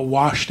kind of a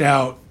washed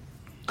out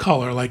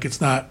color, like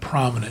it's not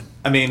prominent?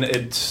 I mean,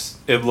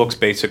 it looks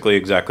basically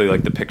exactly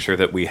like the picture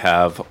that we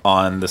have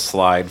on the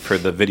slide for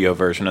the video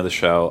version of the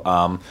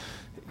show.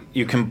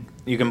 You can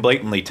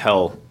blatantly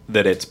tell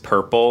that it's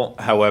purple.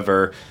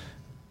 However,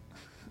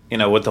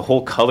 with the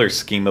whole color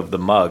scheme of the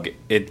mug,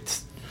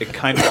 it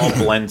kind of all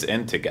blends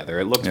in together.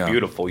 It looks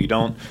beautiful.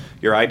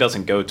 Your eye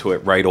doesn't go to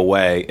it right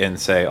away and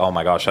say, "Oh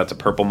my gosh, that's a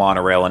purple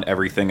monorail," and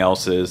everything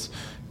else is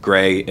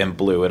gray and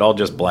blue. It all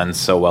just blends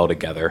so well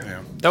together. Yeah.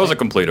 That was a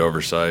complete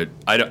oversight.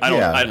 I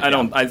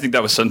think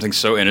that was something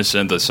so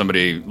innocent that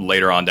somebody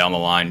later on down the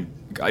line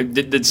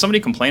did somebody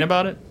complain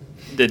about it?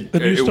 The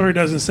news story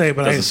doesn't say,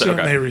 but I assume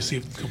okay. they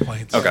received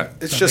complaints. Okay,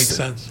 It's That just makes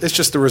sense. it's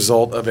just the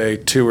result of a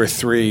 2 or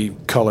 3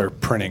 color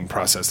printing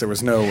process. There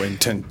was no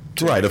intent.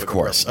 Right, of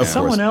course.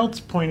 Someone else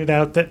pointed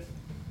out that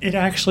it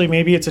actually,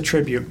 maybe it's a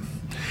tribute.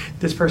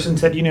 This person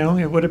said,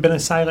 it would have been a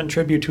silent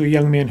tribute to a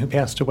young man who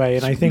passed away,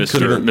 and I think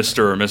Mr.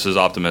 or Mrs.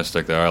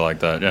 Optimistic, though. I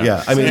like that. Yeah.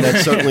 Yeah, I mean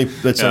that's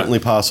certainly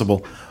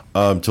possible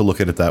to look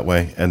at it that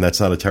way, and that's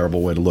not a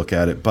terrible way to look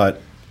at it.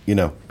 But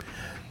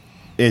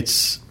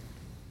it's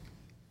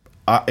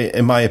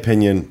in my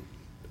opinion,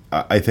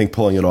 I think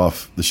pulling it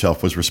off the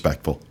shelf was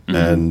respectful,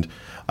 and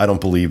I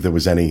don't believe there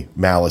was any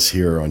malice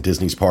here on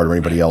Disney's part or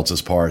anybody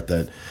else's part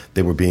that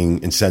they were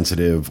being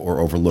insensitive or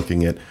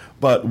overlooking it.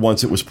 But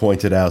once it was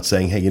pointed out,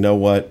 saying, "Hey, you know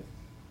what?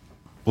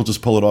 We'll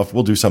just pull it off.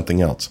 We'll do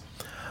something else."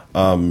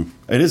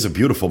 It is a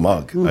beautiful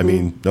mug. I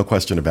mean, no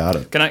question about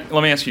it. Let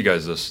me ask you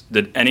guys this: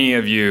 did any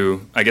of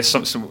you? I guess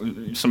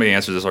somebody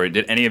answered this already.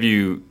 Did any of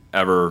you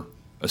ever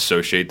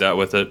associate that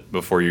with it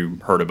before you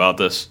heard about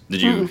this?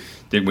 Did you?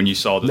 When you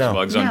saw this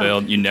mugs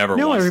unveiled, you never?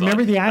 No, I once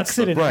remember thought, the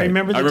accident. right. I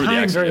remember the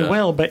time very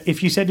well. But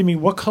if you said to me,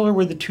 "What color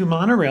were the 2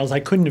 monorails?" I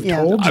couldn't have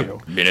told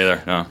you. Me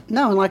neither. No.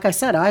 No, and like I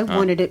said, I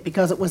wanted it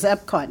because it was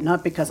Epcot,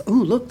 not because,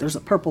 look, there's a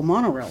purple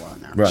monorail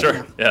on there. Right.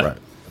 Sure. Yeah. Right.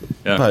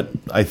 Yeah. But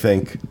I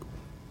think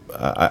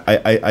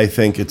I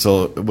think it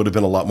would have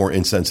been a lot more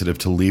insensitive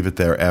to leave it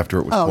there after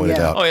it was pointed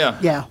out. Oh yeah.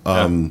 Yeah.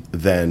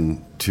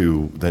 Than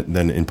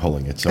in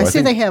pulling it. So I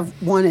see they have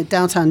one at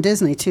Downtown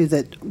Disney, too,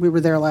 that we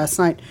were there last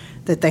night,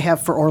 that they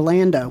have for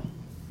Orlando.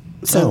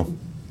 So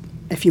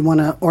if you want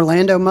an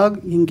Orlando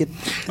mug, you can get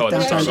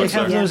Downtown They Disney.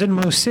 have those in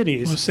most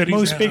cities.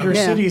 Most bigger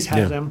cities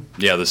have them.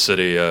 Yeah, the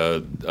city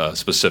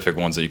specific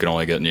ones that you can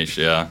only get in each.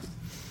 Yeah.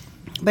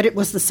 But it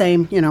was the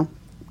same,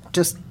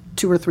 just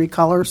 2 or 3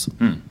 colors.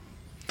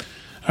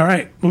 All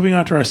right, moving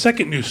on to our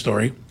second news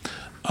story.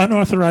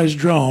 Unauthorized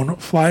drone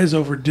flies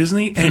over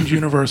Disney and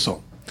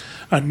Universal.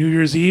 On New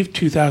Year's Eve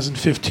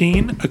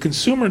 2015, a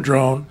consumer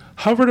drone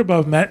hovered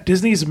above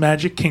Disney's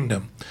Magic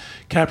Kingdom,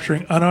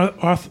 capturing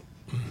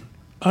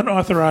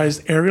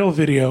unauthorized aerial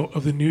video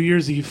of the New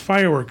Year's Eve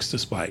fireworks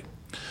display.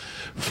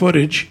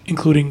 Footage,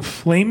 including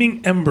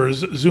flaming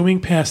embers zooming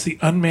past the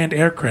unmanned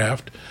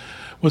aircraft,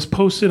 was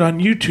posted on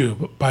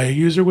YouTube by a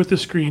user with the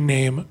screen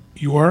name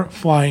Your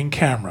Flying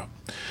Camera.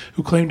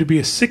 who claimed to be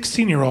a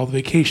 16-year-old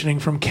vacationing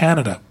from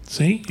Canada.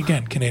 See?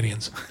 Again,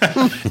 Canadians.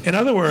 In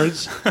other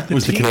words... It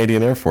was the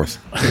Canadian Air Force.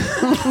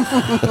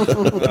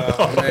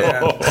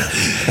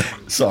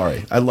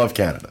 Sorry. I love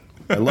Canada.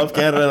 I love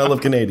Canada and I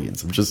love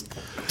Canadians. I'm just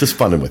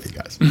funning with you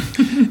guys.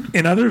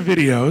 In other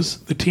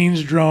videos, the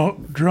teen's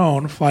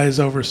drone flies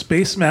over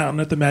Space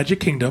Mountain at the Magic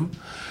Kingdom,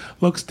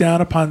 looks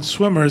down upon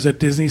swimmers at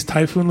Disney's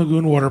Typhoon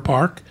Lagoon Water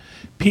Park,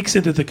 peeks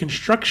into the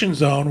construction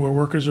zone where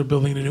workers are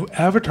building a new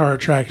Avatar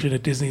attraction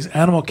at Disney's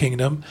Animal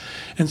Kingdom,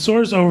 and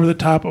soars over the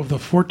top of the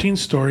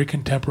 14-story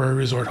Contemporary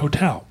Resort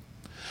Hotel.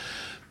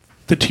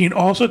 The teen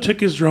also took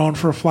his drone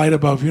for a flight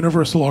above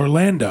Universal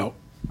Orlando,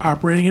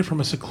 operating it from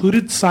a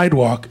secluded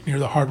sidewalk near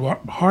the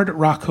Hard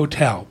Rock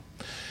Hotel.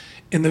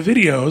 In the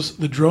videos,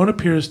 the drone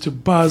appears to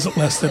buzz at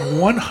less than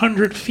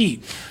 100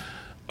 feet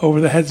over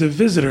the heads of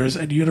visitors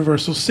at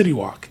Universal City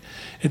Walk.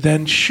 It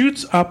then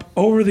shoots up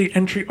over the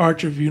entry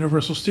arch of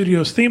Universal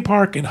Studios theme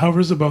park and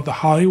hovers above the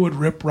Hollywood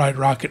Rip Ride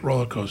Rocket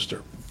roller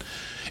coaster.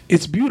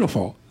 "It's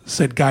beautiful,"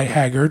 said Guy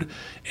Haggard,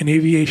 an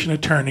aviation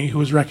attorney who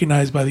was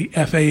recognized by the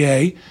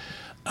FAA,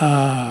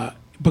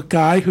 but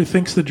Guy, who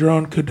thinks the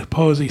drone could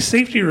pose a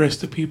safety risk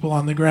to people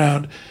on the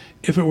ground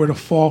if it were to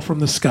fall from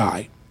the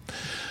sky.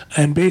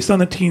 And based on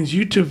the teen's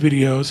YouTube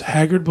videos,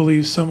 Haggard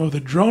believes some of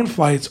the drone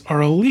flights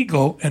are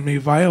illegal and may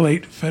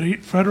violate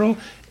Federal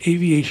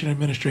Aviation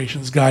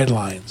Administration's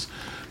guidelines.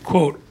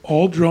 Quote,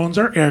 "All drones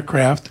are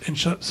aircraft and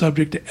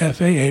subject to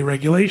FAA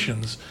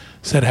regulations,"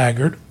 said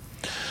Haggard.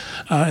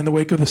 In the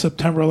wake of the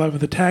September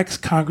 11th attacks,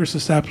 Congress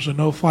established a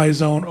no-fly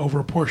zone over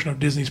a portion of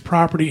Disney's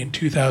property in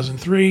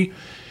 2003.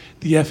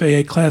 The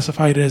FAA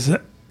classifies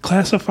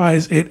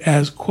it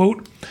as,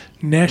 quote,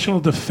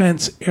 "national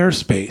defense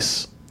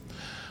airspace."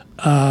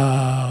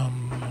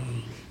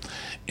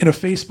 In a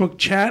Facebook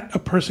chat, a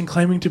person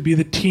claiming to be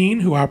the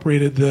teen who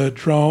operated the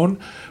drone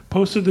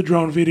posted the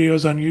drone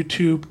videos on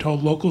YouTube,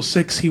 told Local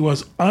 6 he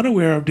was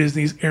unaware of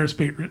Disney's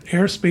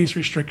airspace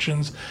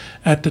restrictions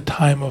at the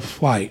time of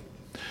flight.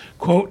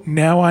 Quote,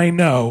 "Now I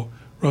know,"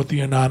 wrote the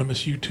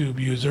anonymous YouTube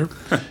user,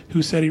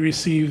 who said he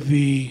received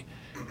the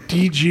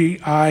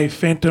DJI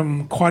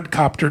Phantom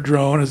quadcopter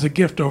drone as a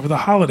gift over the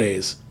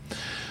holidays.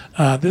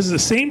 This is the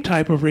same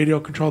type of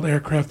radio-controlled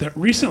aircraft that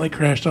recently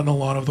crashed on the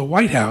lawn of the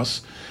White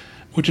House,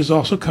 which is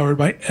also covered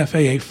by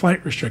FAA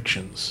flight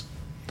restrictions.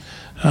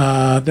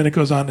 Then it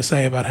goes on to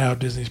say about how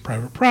Disney's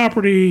private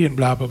property and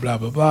blah, blah, blah,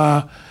 blah,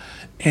 blah.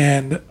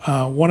 And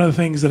one of the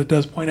things that it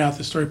does point out,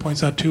 the story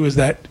points out too, is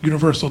that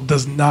Universal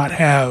does not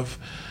have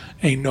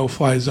a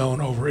no-fly zone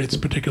over its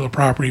particular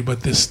property,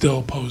 but this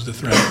still posed a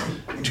threat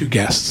to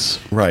guests.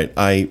 Right.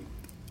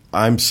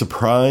 I'm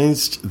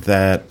surprised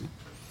that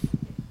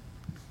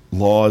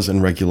laws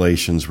and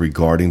regulations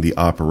regarding the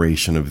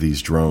operation of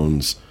these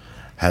drones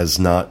has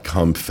not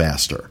come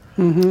faster.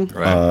 Mm-hmm.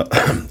 Right.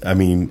 I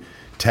mean,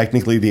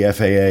 technically the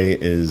FAA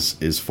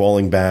is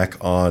falling back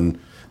on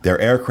their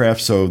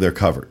aircraft, so they're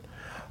covered.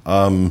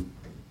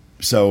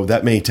 So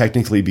that may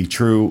technically be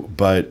true,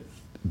 but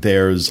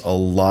there's a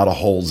lot of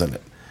holes in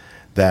it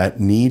that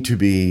need to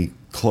be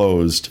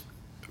closed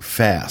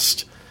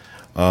fast.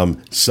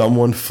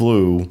 Someone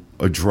flew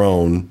a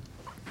drone,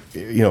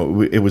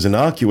 it was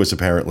innocuous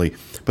apparently,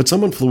 but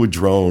someone flew a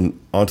drone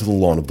onto the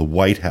lawn of the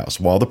White House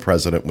while the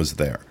president was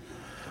there.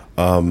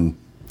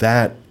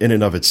 That in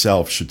and of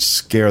itself should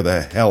scare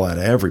the hell out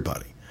of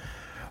everybody.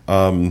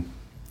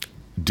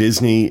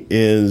 Disney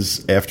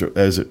is, after,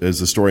 as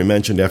the story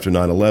mentioned, after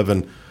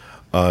 9/11,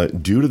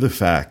 due to the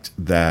fact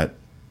that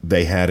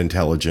they had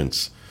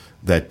intelligence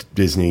that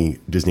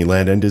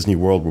Disneyland and Disney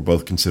World were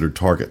both considered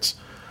targets.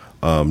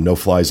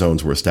 No-fly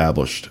zones were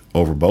established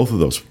over both of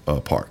those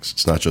parks.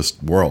 It's not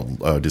just World.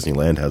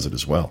 Disneyland has it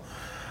as well.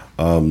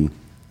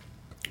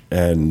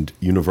 And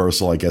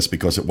Universal, I guess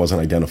because it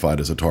wasn't identified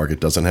as a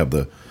target, doesn't have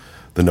the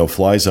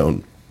no-fly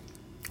zone.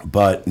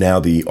 But now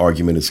the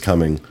argument is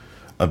coming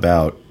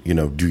about,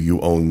 do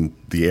you own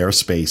the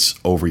airspace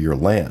over your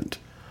land?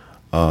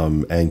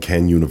 And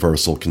can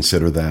Universal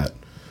consider that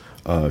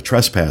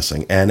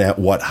trespassing? And at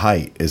what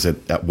height? Is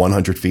it at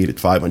 100 feet, at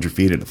 500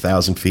 feet, at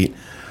 1,000 feet?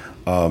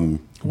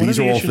 These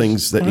are all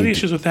things that one of the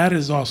issues with that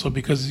is also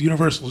because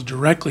Universal is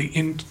directly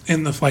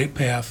in the flight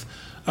path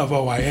of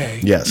OIA,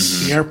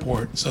 yes, the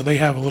airport, so they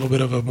have a little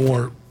bit of a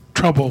more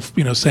trouble,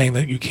 saying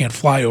that you can't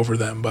fly over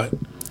them. But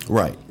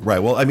right.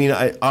 Well, I mean,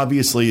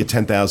 obviously at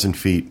 10,000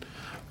 feet,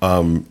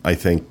 I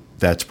think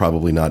that's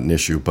probably not an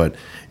issue. But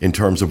in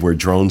terms of where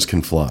drones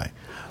can fly,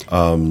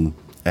 and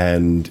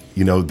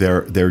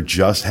there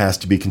just has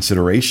to be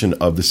consideration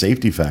of the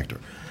safety factor,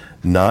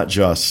 not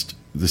just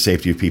the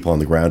safety of people on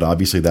the ground.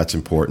 Obviously, that's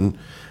important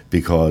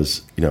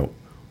because,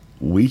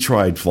 we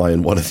tried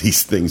flying one of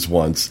these things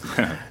once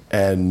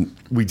and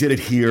we did it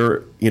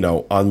here,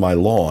 on my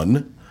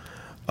lawn.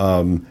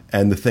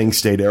 And the thing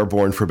stayed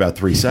airborne for about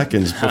 3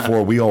 seconds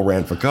before we all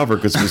ran for cover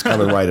because it was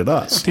coming right at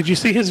us. Did you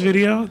see his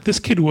video? This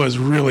kid was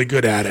really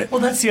good at it.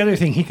 Well, that's the other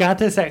thing. He got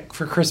this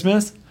for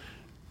Christmas,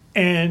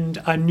 And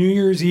on New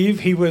Year's Eve,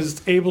 he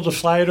was able to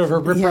fly it over a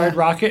Rip Ride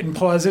rocket and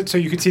pause it so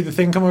you could see the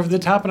thing come over the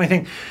top. And I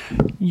think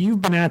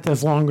you've been at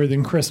this longer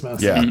than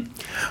Christmas. Yeah.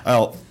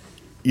 Well,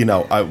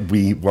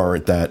 we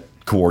weren't that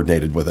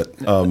coordinated with it.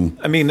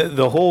 I mean,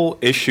 the whole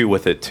issue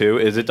with it, too,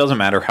 is it doesn't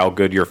matter how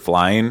good you're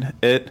flying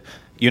it.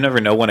 You never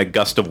know when a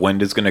gust of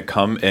wind is going to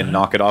come and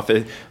knock it off.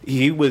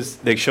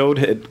 They showed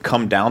it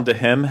come down to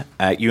him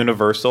at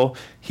Universal.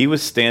 He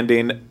was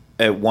standing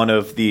at one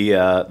of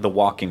the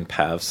walking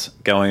paths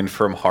going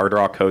from Hard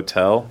Rock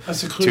Hotel a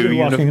secluded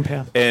walking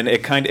path, and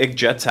it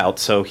jets out.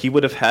 So he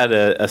would have had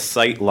a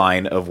sight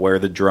line of where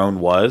the drone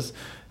was,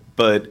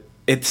 but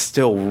it's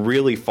still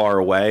really far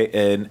away.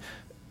 And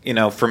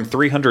from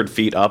 300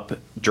 feet up,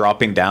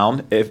 dropping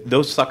down, if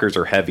those suckers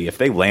are heavy, if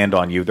they land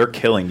on you, they're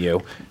killing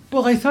you.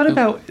 Well, I thought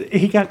about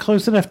he got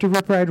close enough to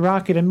Rip Ride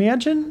Rocket.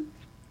 Imagine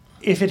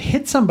if it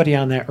hit somebody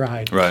on that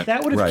ride. Right.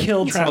 That would have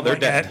killed Travel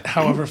somebody. at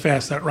however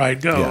fast that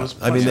ride goes.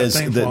 I mean, there's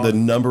the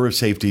number of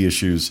safety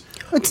issues.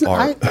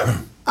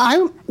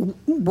 I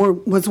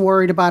was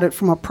worried about it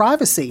from a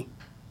privacy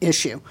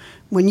issue.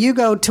 When you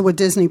go to a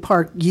Disney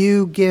park,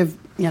 you give,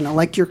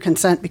 like your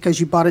consent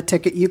because you bought a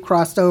ticket, you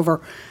crossed over.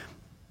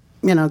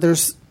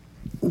 There's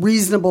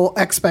reasonable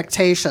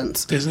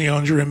expectations. Disney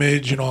owns your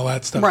image and all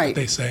that stuff right.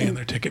 that they say in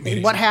their ticket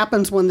meetings. What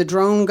happens when the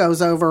drone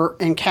goes over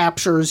and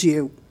captures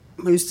you?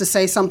 Who's to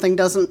say something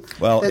doesn't?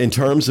 Well, in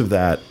terms of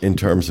that,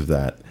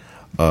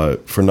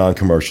 for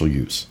non-commercial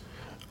use,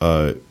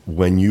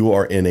 when you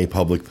are in a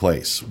public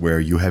place where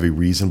you have a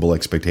reasonable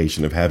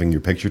expectation of having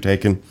your picture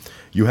taken,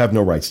 you have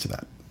no rights to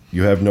that.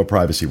 You have no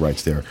privacy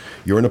rights there.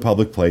 You're in a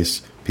public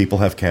place. People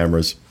have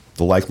cameras.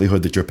 The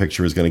likelihood that your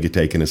picture is going to get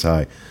taken is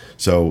high.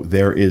 So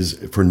there is,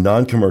 for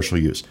non-commercial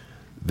use,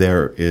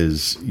 there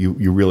is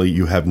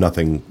you have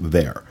nothing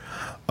there.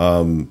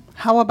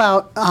 How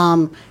about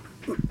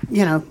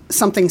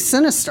something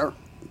sinister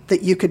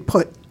that you could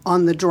put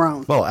on the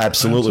drone? Well,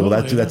 absolutely. Well,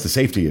 that's the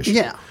safety issue.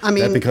 Yeah, I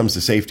mean, that becomes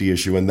the safety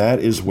issue, and that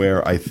is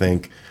where I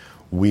think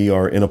we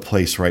are in a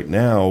place right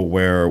now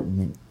where,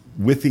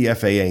 with the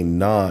FAA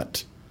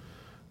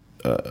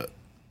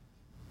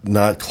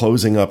not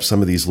closing up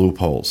some of these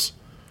loopholes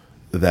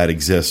that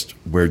exist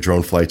where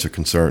drone flights are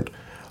concerned,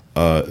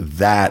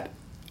 that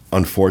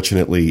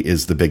unfortunately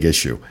is the big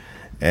issue.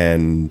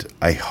 And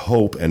I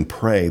hope and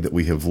pray that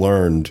we have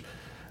learned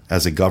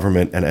as a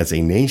government and as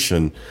a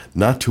nation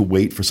not to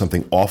wait for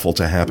something awful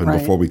to happen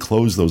before we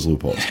close those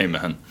loopholes.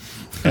 Amen.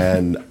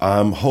 And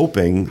I'm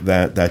hoping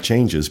that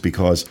changes,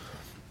 because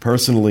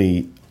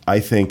personally, I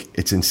think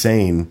it's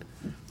insane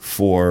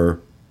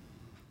for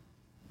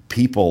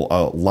people,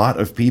 a lot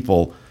of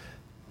people,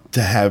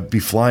 to be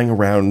flying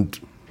around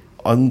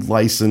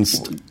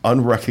unlicensed,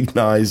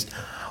 unrecognized,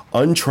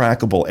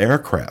 untrackable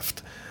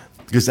aircraft,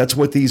 because that's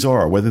what these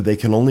are. Whether they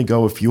can only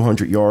go a few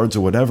hundred yards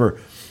or whatever,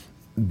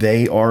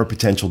 they are a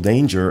potential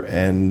danger,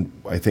 and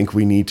I think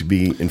we need to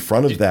be in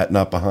front of that,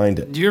 not behind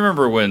it. Do you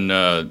remember when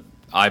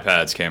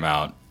iPads came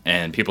out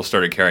and people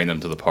started carrying them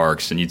to the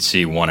parks, and you'd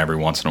see one every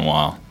once in a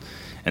while,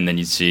 and then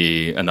you'd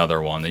see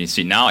another one, then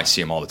now I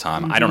see them all the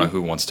time. Mm-hmm. I don't know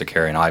who wants to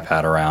carry an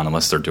iPad around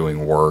unless they're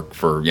doing work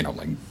for,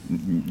 like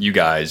you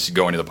guys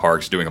going to the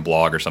parks, doing a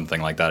blog or something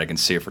like that. I can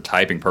see it for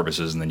typing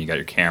purposes, and then you got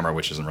your camera,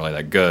 which isn't really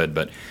that good.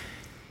 But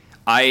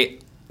I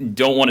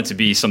don't want it to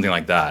be something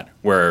like that,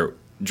 where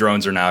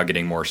drones are now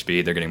getting more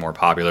speed, they're getting more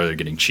popular, they're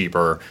getting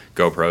cheaper,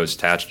 GoPros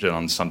attached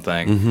on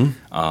something.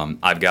 Mm-hmm.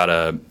 I've got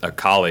a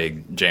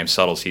colleague, James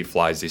Suttles, he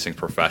flies these things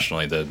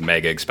professionally, the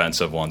mega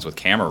expensive ones with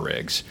camera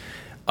rigs.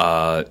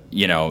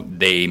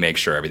 They make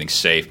sure everything's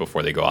safe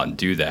before they go out and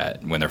do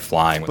that when they're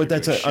flying. But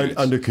that's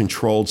under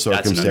controlled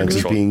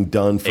circumstances being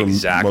done from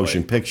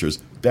motion pictures.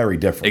 Very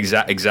different.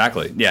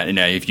 Exactly. Yeah. And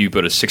if you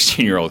put a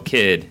 16-year-old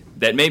kid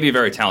that may be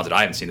very talented,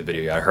 I haven't seen the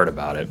video yet, I heard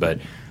about it, but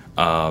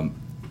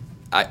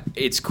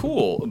it's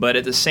cool. But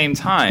at the same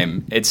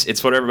time,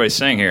 it's what everybody's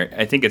saying here.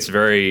 I think it's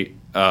very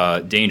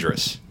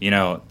dangerous.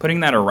 Putting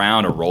that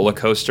around a roller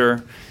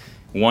coaster.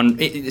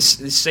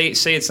 Say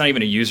it's not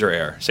even a user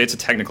error. Say it's a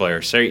technical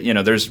error. Say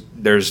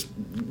there's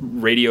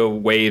radio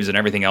waves and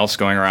everything else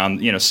going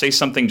around. Say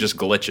something just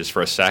glitches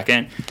for a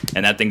second,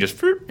 and that thing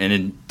just and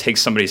it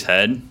takes somebody's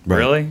head. Right.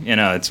 Really,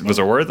 was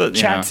it worth it?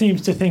 Chat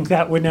seems to think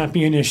that would not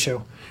be an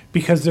issue,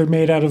 because they're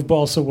made out of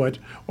balsa wood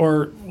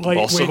or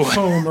lightweight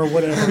foam or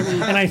whatever.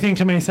 And I think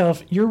to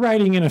myself, you're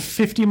riding in a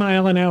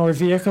 50-mile-an-hour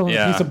vehicle and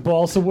a piece of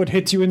balsa wood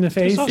hits you in the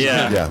face?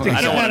 Yeah.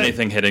 I don't want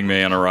anything hitting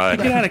me on a ride.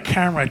 If you had a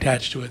camera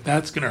attached to it,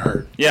 that's going to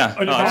hurt. Yeah,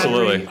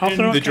 absolutely.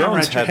 The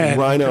drones had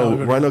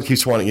Rhino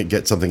keeps wanting to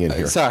get something in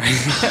here. Sorry.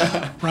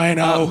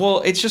 Rhino.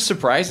 Well, it's just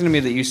surprising to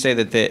me that you say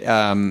that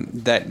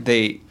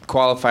they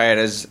qualify it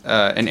as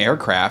an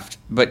aircraft,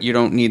 but you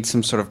don't need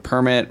some sort of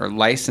permit or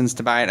license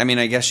to buy it. I mean,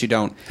 I guess you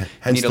don't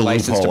need a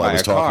license to buy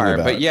a car,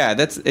 but yeah,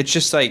 it's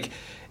just like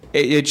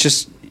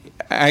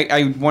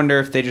I wonder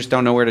if they just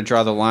don't know where to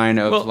draw the line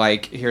of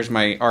here's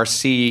my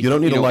RC. You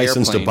don't need a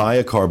license airplane. to buy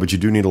a car, but you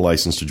do need a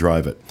license to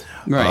drive it.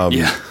 Right.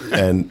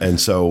 And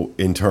so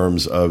in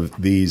terms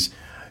of these,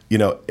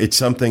 it's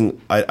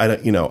something I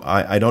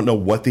don't know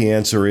what the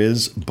answer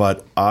is,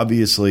 but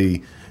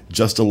obviously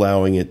just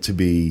allowing it to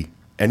be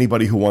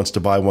anybody who wants to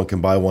buy one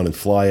can buy one and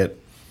fly it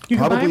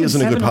probably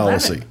isn't a good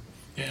policy.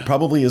 Yeah.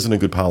 Probably isn't a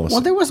good policy.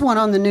 Well, there was one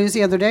on the news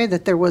the other day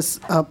that there was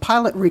a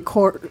pilot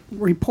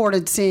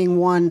reported seeing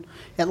one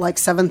at like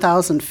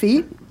 7,000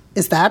 feet.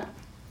 Is that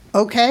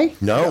okay?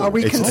 No. Are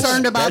we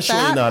concerned about that?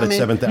 Especially not at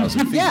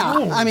 7,000 feet.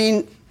 Yeah, I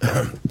mean...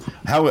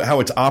 How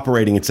it's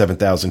operating at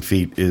 7,000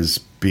 feet is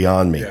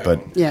beyond me.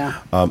 But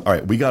all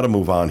right, we got to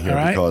move on here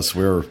because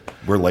we're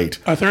late.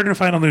 Our third and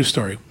final news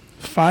story.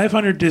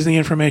 500 Disney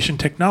information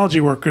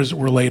technology workers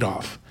were laid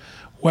off.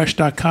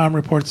 Wesh.com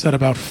reports that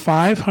about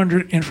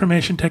 500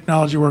 information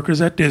technology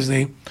workers at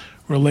Disney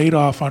were laid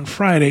off on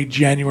Friday,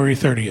 January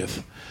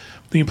 30th.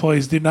 The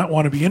employees did not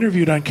want to be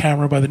interviewed on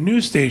camera by the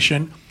news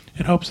station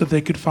in hopes that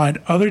they could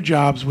find other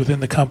jobs within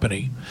the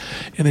company.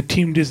 In the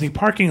Team Disney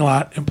parking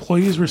lot,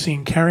 employees were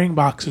seen carrying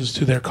boxes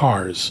to their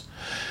cars.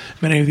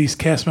 Many of these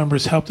cast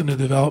members helped in the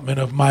development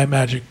of My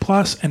Magic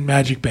Plus and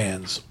Magic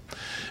Bands.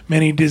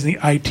 Many Disney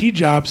IT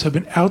jobs have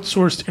been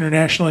outsourced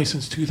internationally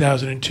since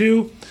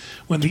 2002,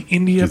 when the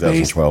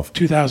India-based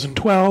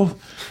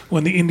 2012,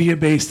 when the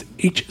India-based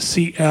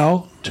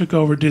HCL took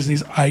over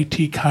Disney's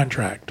IT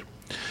contract.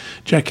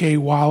 Jackie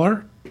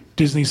Waller,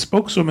 Disney's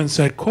spokeswoman,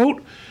 said,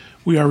 quote,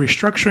 "We are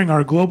restructuring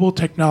our global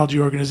technology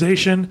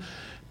organization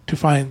to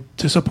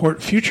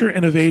support future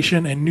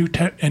innovation and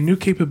new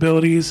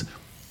capabilities,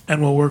 and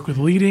will work with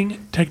leading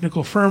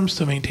technical firms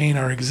to maintain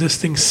our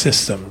existing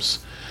systems."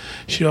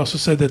 She also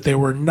said that there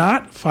were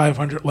not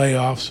 500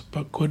 layoffs,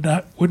 but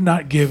would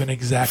not give an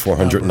exact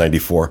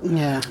 494.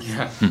 Yeah.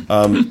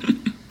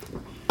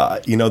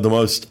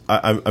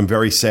 I'm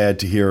very sad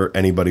to hear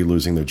anybody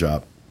losing their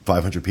job.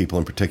 500 people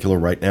in particular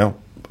right now.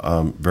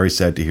 Very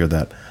sad to hear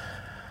that.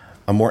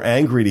 I'm more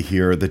angry to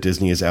hear that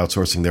Disney is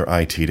outsourcing their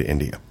IT to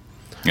India.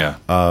 Yeah.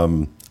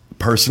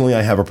 Personally,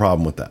 I have a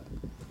problem with that.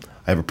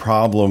 I have a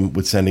problem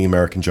with sending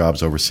American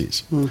jobs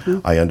overseas.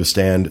 Mm-hmm. I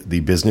understand the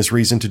business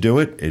reason to do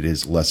it. It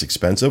is less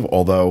expensive,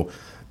 although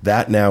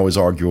that now is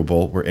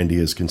arguable where India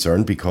is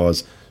concerned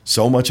because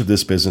so much of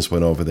this business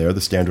went over there.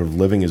 The standard of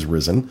living has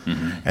risen,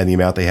 and the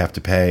amount they have to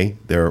pay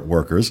their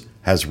workers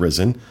has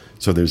risen.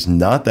 So there's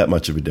not that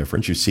much of a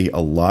difference. You see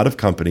a lot of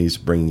companies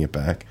bringing it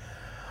back.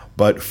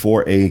 But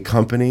for a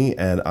company,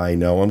 and I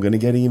know I'm going to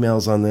get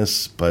emails on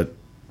this, but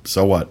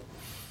so what?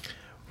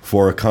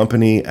 For a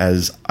company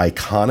as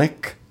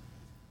iconic,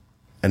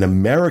 an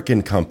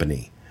American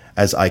company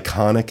as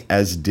iconic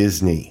as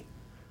Disney,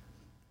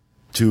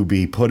 to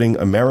be putting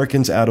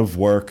Americans out of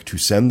work, to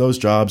send those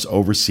jobs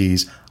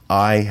overseas,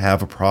 I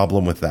have a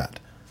problem with that.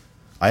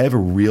 I have a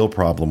real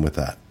problem with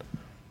that.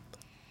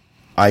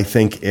 I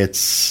think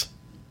it's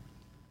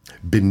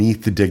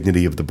beneath the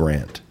dignity of the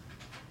brand.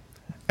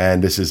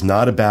 And this is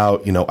not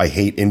about, I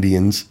hate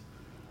Indians.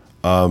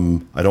 I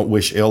don't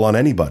wish ill on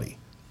anybody.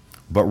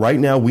 But right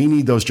now, we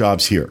need those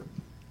jobs here.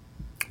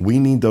 We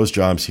need those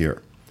jobs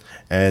here.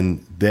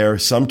 And there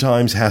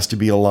sometimes has to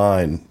be a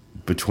line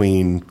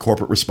between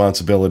corporate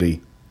responsibility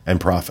and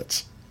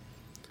profits.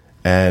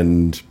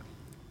 And,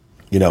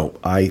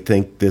 I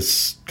think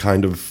this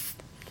kind of,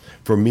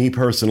 for me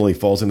personally,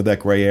 falls into that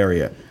gray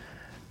area.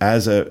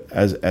 As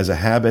a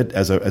habit,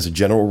 as a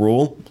general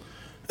rule,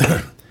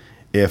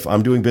 if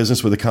I'm doing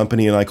business with a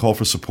company and I call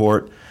for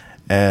support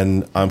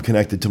and I'm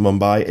connected to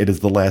Mumbai, it is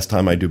the last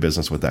time I do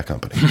business with that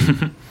company.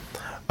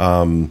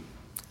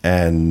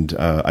 And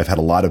I've had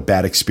a lot of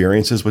bad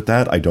experiences with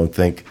that. I don't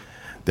think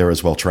they're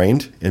as well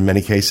trained in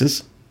many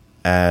cases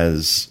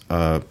as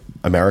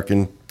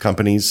American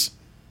companies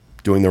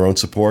doing their own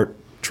support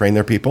train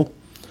their people.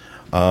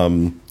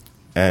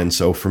 And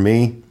so for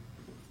me,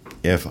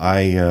 if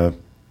I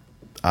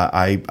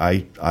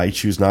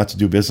choose not to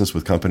do business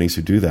with companies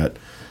who do that,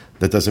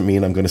 that doesn't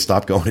mean I'm going to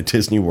stop going to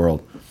Disney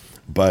World.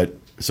 But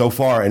so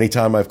far,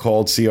 anytime I've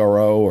called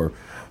CRO or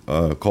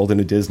called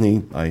into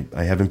Disney, I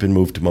haven't been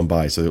moved to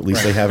Mumbai. So at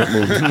least they haven't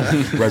moved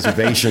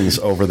reservations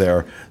over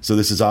there. So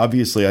this is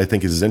obviously, I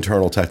think, is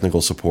internal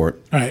technical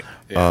support. Right.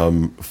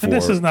 And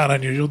this is not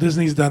unusual.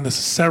 Disney's done this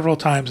several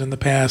times in the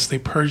past. They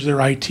purge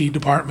their IT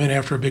department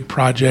after a big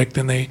project,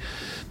 and they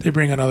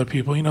bring in other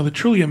people. The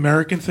truly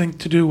American thing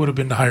to do would have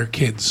been to hire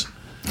kids.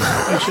 8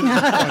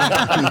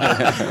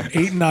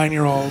 and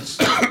 9-year-olds.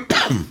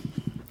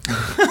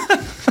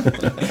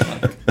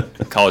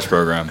 College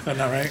program. Is that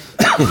not right?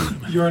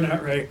 You're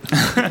not right.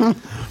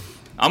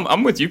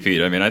 I'm with you,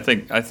 Pete. I mean, I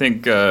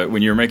think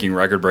when you're making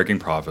record-breaking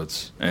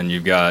profits and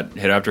you've got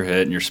hit after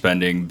hit and you're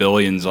spending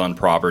billions on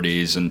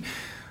properties and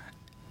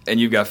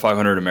you've got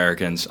 500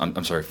 Americans,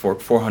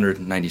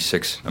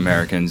 496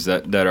 Americans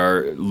that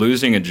are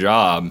losing a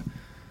job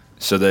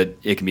so that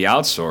it can be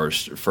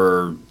outsourced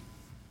for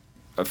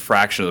a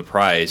fraction of the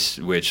price,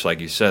 which, like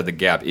you said, the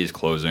gap is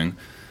closing.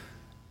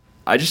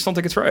 I just don't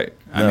think it's right.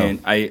 No. I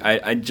mean,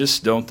 I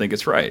just don't think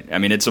it's right. I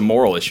mean, it's a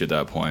moral issue at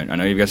that point. I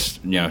know you've got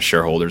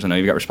shareholders. I know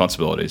you've got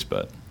responsibilities,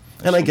 but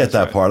I get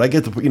that part. I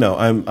get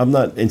I'm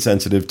not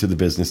insensitive to the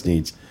business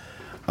needs,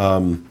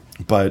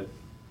 but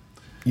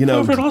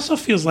However, it also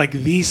feels like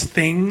these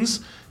things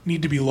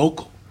need to be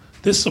local.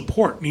 This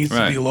support needs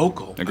to be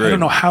local. Agreed. I don't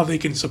know how they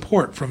can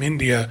support from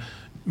India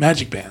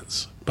magic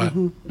bands. But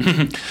all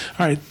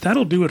right,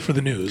 that'll do it for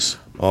the news.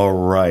 All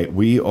right,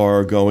 we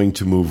are going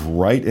to move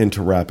right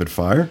into rapid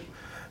fire,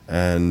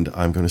 and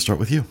I'm going to start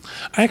with you.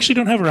 I actually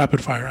don't have a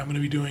rapid fire. I'm going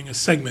to be doing a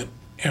segment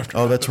after.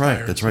 Oh, that's rapid right.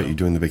 fire, That's right. You're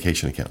doing the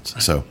vacation accounts.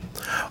 Right. So,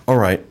 all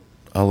right,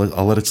 I'll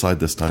let it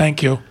slide this time.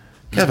 Thank you,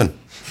 Kevin.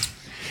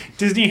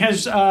 Disney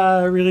has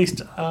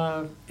released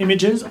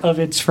images of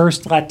its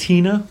first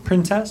Latina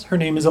princess. Her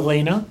name is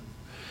Elena.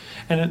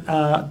 And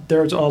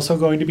there's also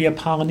going to be a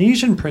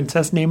Polynesian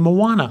princess named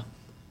Moana.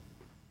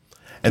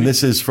 And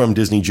this is from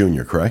Disney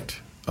Junior, correct?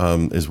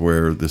 Is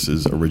where this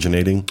is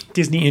originating?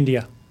 Disney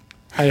India.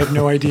 I have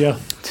no idea.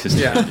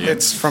 Yeah,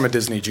 it's from a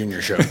Disney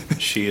Junior show.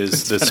 She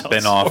is the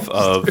spin-off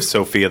of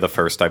Sophia the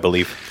First, I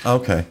believe.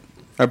 Okay.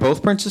 Are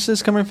both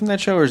princesses coming from that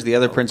show, or is the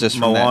other princess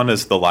from that? Moana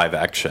is the live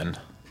action.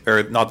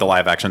 Or not the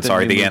live action,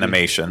 sorry, new the movie.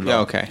 animation. Yeah,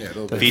 okay.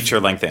 The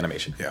feature-length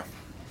animation. Yeah.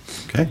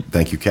 Okay.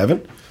 Thank you,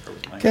 Kevin.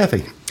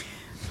 Kathy.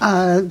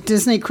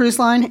 Disney Cruise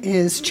Line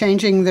is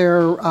changing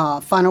their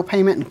final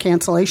payment and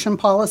cancellation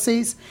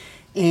policies,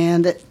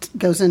 and it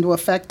goes into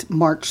effect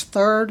March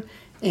 3rd.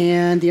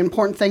 And the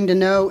important thing to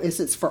know is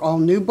it's for all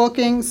new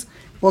bookings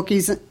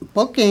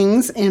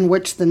in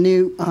which the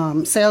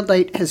new sale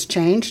date has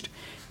changed,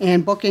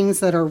 and bookings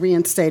that are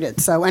reinstated.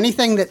 So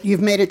anything that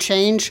you've made a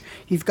change,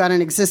 you've got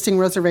an existing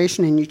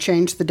reservation and you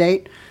change the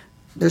date,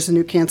 there's a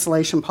new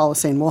cancellation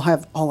policy, and we'll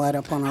have all that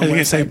up on our I was going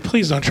to website. say,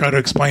 please don't try to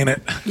explain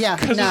it. Yeah,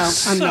 'Cause no,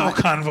 it's I'm so not.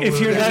 convoluted.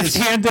 If you're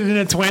left-handed and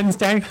it's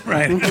Wednesday,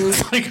 Right.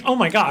 It's like, oh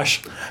my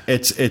gosh.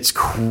 It's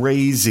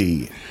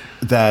crazy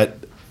that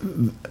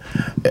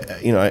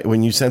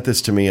when you sent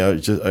this to me,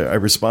 I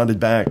responded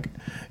back.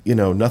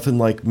 Nothing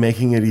like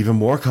making it even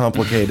more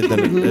complicated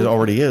than it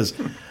already is.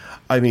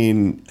 I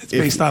mean, It's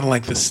based on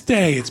length of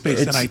stay. It's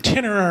based on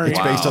itinerary. It's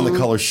based on the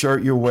color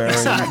shirt you're wearing,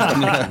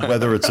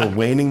 whether it's a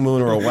waning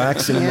moon or a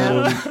waxing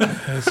moon.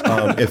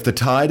 If the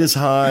tide is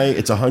high,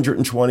 it's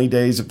 120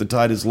 days. If the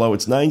tide is low,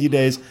 it's 90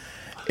 days.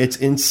 It's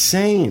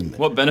insane.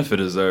 What benefit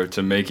is there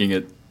to making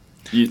it?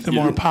 The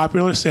more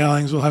popular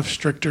sailings will have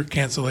stricter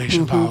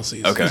cancellation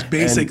policies. Okay. It's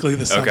basically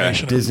the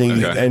summation. Disney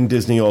Okay. and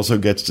Disney also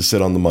gets to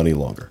sit on the money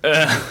longer,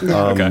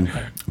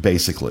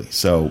 basically.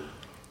 So,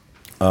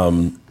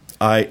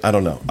 I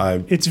don't know.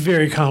 It's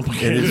very It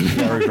complicated. is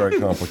very, very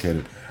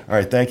complicated. All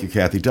right, thank you,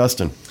 Kathy.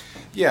 Dustin.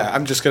 Yeah,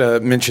 I'm just going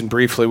to mention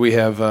briefly, we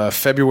have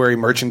February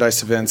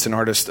merchandise events and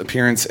artist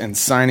appearance and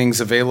signings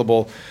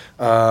available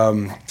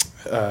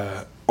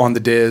on the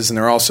Diz, and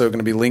they're also going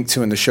to be linked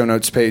to in the show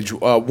notes page.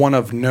 One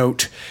of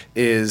note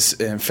is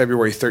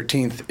February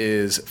 13th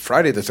is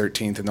Friday the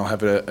 13th, and they'll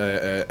have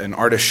an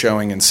artist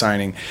showing and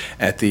signing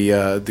at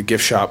the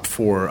gift shop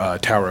for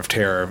Tower of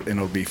Terror, and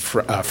it'll be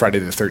Friday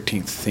the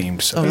 13th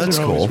themed. So That's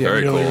cool.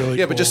 Very cool. Really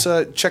yeah, cool. but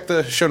just check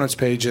the show notes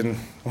page, and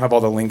we'll have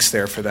all the links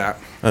there for that.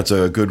 That's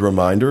a good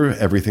reminder.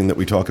 Everything that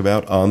we talk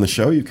about on the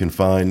show, you can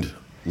find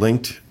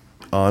linked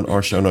on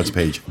our show notes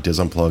page,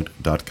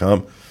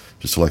 disunplugged.com.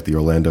 Just select the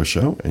Orlando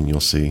show, and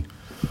you'll see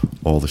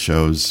all the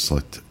shows.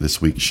 Select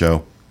this week's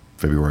show,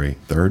 February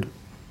 3rd,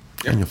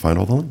 and you'll find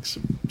all the links.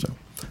 So,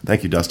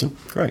 thank you, Dustin.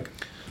 Craig.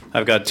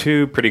 I've got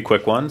two pretty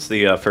quick ones.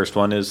 The first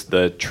one is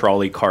the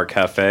Trolley Car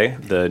Cafe,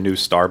 the new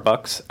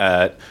Starbucks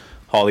at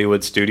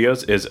Hollywood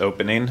Studios, is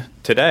opening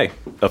today.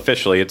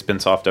 Officially, it's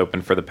been soft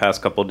open for the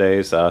past couple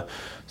days.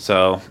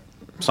 So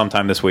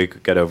sometime this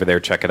week, get over there,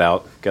 check it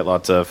out, get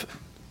lots of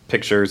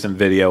pictures and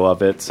video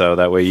of it, so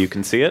that way you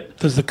can see it.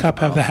 Does the cup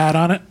have the hat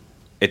on it?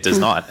 It does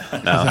not.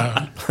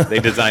 No, they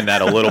designed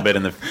that a little bit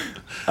in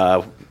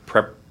the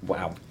prep.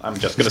 Wow, I'm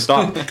just going to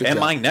stop. And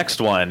my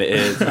next one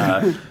is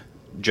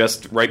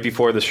just right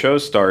before the show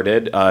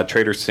started.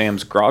 Trader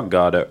Sam's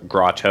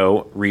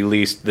Grotto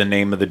released the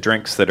name of the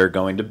drinks that are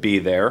going to be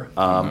there.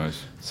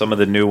 Nice. Some of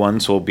the new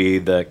ones will be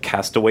the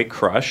Castaway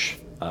Crush,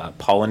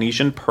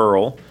 Polynesian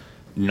Pearl,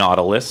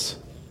 Nautilus,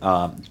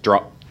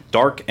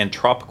 Dark and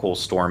Tropical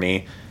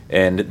Stormy,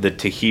 and the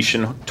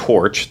Tahitian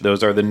Torch.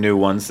 Those are the new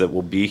ones that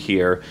will be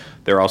here.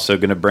 They're also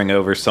going to bring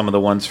over some of the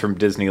ones from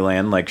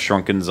Disneyland, like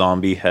Shrunken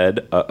Zombie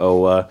Head,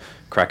 Oa,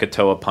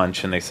 Krakatoa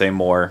Punch, and they say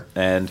more.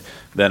 And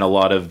then a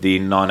lot of the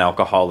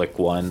non-alcoholic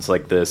ones,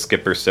 like the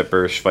Skipper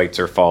Sipper,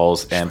 Schweitzer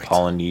Falls, and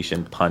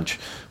Polynesian Punch,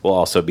 will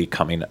also be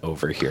coming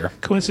over here.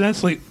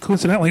 Coincidentally,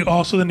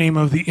 also the name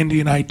of the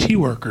Indian IT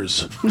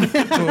workers who will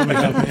be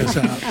helping us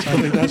out. So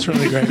I think that's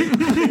really great.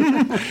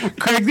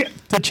 Craig,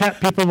 the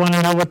chat people want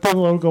to know what the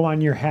logo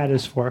on your hat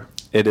is for.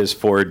 It is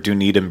for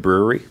Dunedin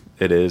Brewery.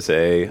 It is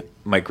a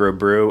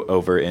microbrew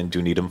over in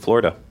Dunedin,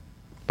 Florida,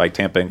 by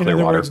Tampa and In other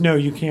Clearwater. words, no,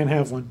 you can't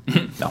have one.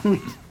 No.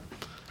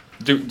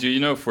 Do you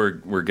know if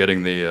we're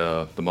getting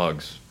the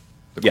mugs?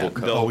 The Yeah,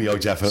 cool they'll- Oh,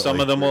 definitely. Some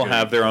of them will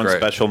have their own Great.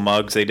 special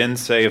mugs. They didn't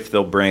say if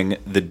they'll bring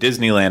the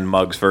Disneyland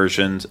mugs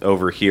versions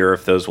over here,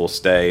 if those will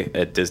stay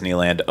at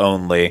Disneyland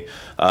only.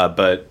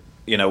 But,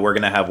 we're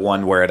going to have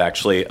one where it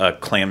actually, a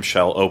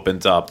clamshell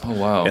opens up, Oh,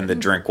 wow. and the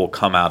drink will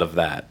come out of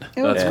that.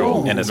 That's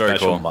cool. In a Very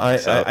special cool. mug.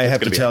 So I it's have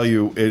to gonna be- tell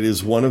you, it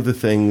is one of the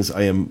things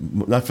I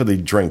am, not for the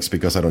drinks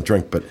because I don't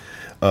drink, but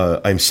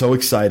I'm so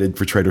excited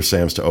for Trader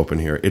Sam's to open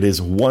here. It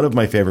is one of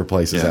my favorite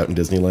places out in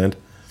Disneyland.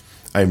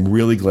 I'm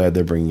really glad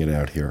they're bringing it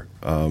out here.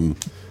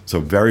 So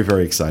very,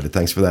 very excited.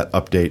 Thanks for that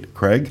update,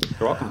 Craig.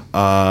 You're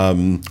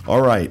welcome.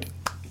 All right.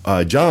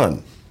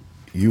 John,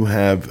 you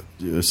have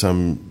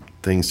some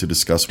things to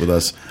discuss with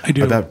us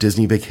about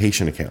Disney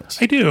vacation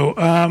accounts. I do.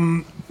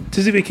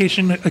 Disney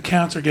vacation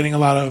accounts are getting a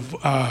lot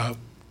of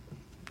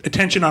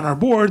attention on our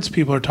boards.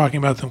 People are talking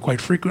about them quite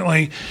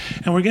frequently,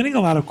 and we're getting a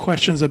lot of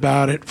questions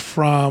about it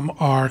from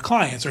our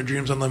clients, our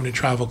Dreams Unlimited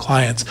travel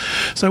clients.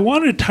 So I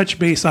wanted to touch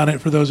base on it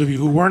for those of you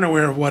who weren't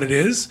aware of what it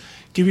is,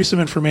 give you some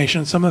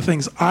information, some of the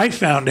things I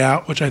found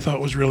out, which I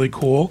thought was really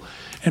cool,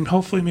 and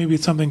hopefully maybe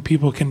it's something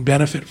people can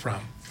benefit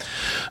from.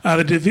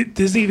 The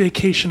Disney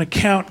vacation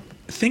account,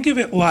 think of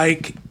it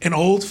like an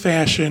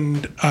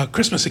old-fashioned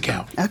Christmas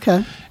account.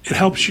 Okay. It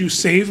helps you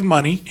save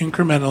money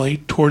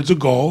incrementally towards a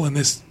goal. In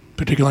this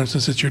particular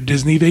instance, it's your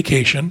Disney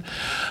vacation.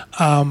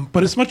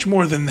 But it's much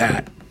more than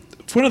that.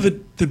 One of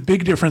the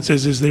big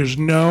differences is there's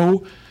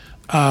no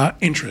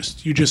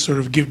interest. You just sort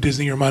of give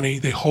Disney your money,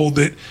 they hold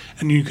it,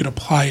 and you can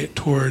apply it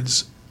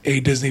towards a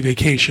Disney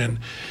vacation.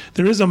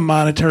 There is a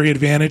monetary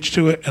advantage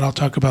to it, and I'll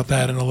talk about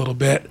that in a little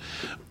bit.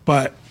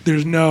 But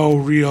there's no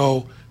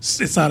real...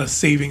 It's not a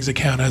savings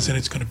account as in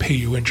it's going to pay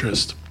you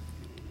interest.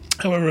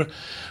 However,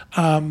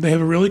 they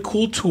have a really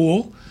cool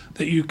tool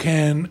that you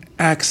can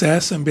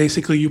access, and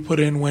basically you put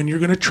in when you're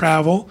going to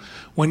travel,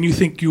 when you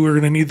think you are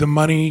going to need the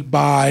money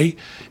by,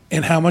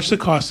 and how much the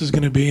cost is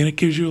going to be, and it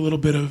gives you a little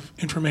bit of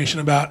information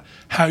about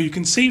how you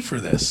can save for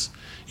this.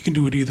 You can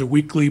do it either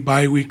weekly,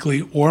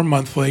 bi-weekly, or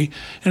monthly,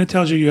 and it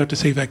tells you have to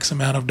save X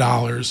amount of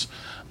dollars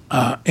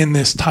in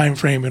this time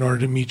frame in order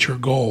to meet your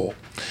goal.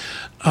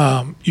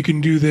 You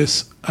can do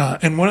this,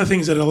 and one of the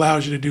things that it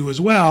allows you to do as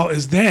well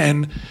is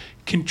then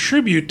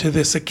contribute to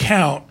this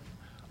account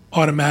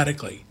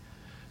automatically.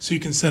 So you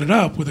can set it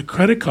up with a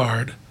credit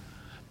card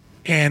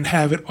and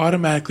have it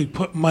automatically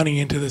put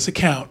money into this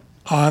account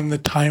on the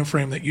time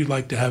frame that you'd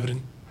like to have it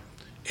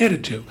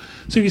added to.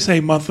 So if you say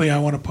monthly, I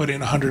want to put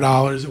in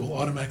 $100, it will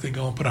automatically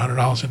go and put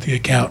 $100 into the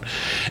account.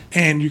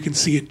 And you can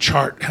see it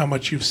chart how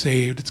much you've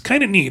saved. It's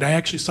kind of neat. I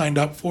actually signed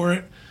up for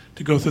it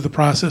to go through the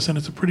process, and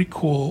it's a pretty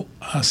cool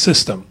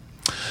system.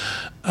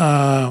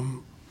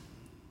 One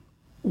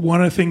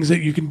of the things that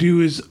you can do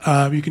is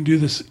you can do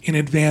this in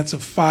advance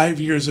of 5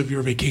 years of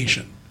your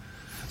vacation.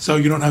 So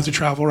you don't have to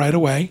travel right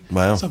away.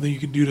 Wow. Something you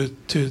can do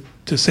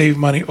to save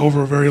money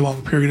over a very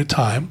long period of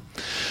time.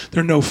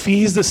 There are no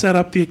fees to set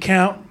up the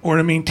account or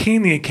to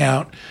maintain the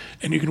account,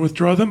 and you can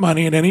withdraw the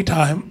money at any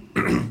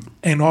time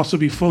and also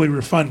be fully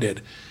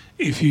refunded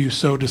if you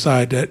so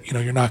decide that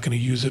you're not going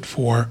to use it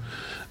for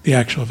the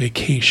actual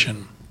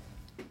vacation.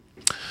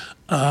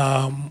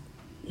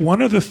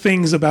 One of the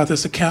things about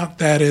this account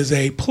that is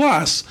a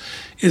plus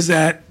is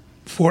that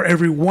for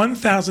every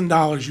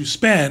 $1,000 you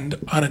spend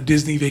on a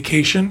Disney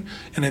vacation,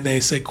 and then they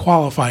say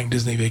qualifying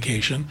Disney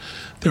vacation,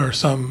 there are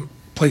some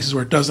places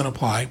where it doesn't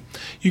apply,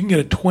 you can get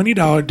a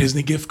 $20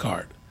 Disney gift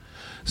card.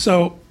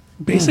 So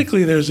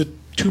basically there's a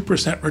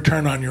 2%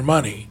 return on your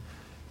money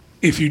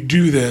if you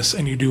do this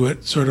and you do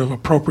it sort of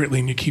appropriately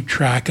and you keep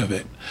track of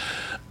it.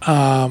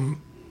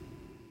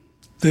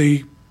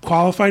 The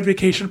qualified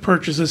vacation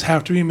purchases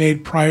have to be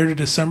made prior to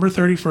December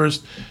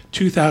 31st,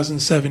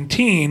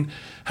 2017.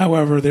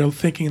 However, they're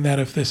thinking that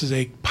if this is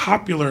a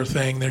popular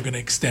thing, they're going to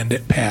extend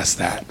it past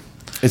that.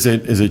 Is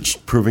it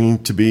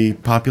proving to be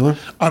popular?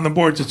 On the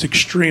boards, it's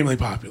extremely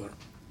popular.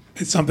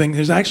 It's something.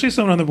 There's actually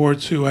someone on the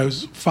boards who I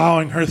was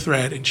following her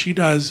thread, and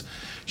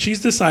she's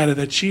decided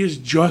that she is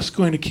just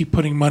going to keep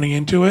putting money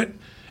into it,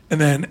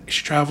 and then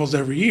she travels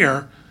every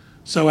year.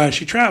 So as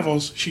she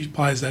travels, she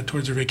applies that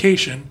towards her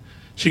vacation.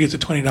 She gets a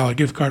 $20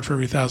 gift card for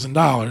every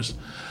 $1,000.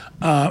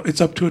 It's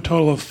up to a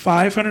total of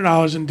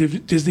 $500 in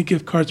Disney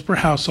gift cards per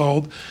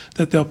household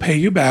that they'll pay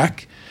you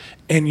back,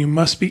 and you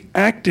must be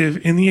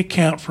active in the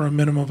account for a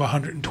minimum of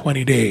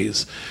 120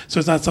 days. So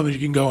it's not something you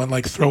can go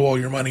and throw all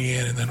your money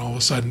in and then all of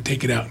a sudden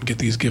take it out and get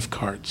these gift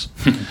cards.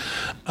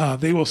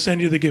 They will send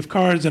you the gift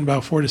cards in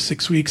about 4 to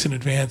 6 weeks in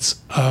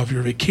advance of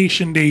your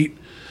vacation date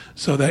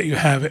so that you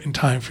have it in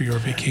time for your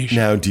vacation.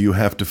 Now, do you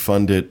have to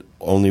fund it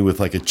only with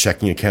a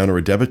checking account or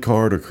a debit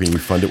card, or can you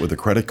fund it with a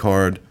credit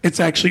card? It's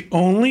actually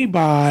only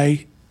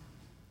by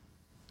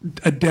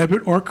a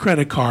debit or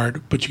credit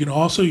card, but you can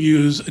also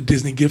use a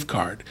Disney gift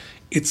card.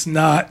 It's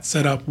not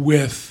set up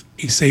with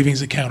a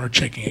savings account or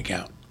checking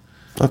account.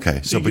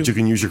 Okay, but you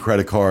can use your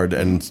credit card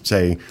and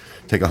say,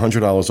 take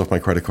 $100 off my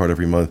credit card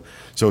every month.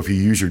 So if you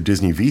use your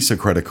Disney Visa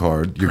credit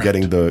card, you're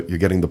getting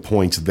the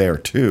points there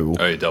too.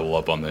 Oh, you double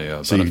up on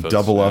the so benefits. You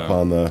double up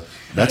on the.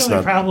 That's the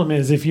only problem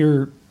is if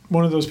you're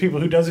one of those people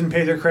who doesn't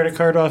pay their credit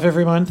card off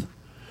every month,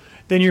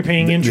 then you're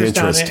paying interest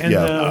on it,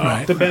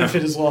 and the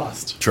benefit is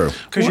lost. True.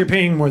 Because you're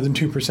paying more than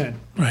 2%.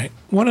 Right.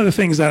 One of the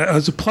things that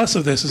as a plus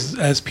of this is,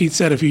 as Pete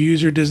said, if you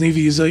use your Disney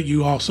Visa,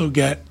 you also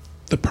get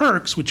the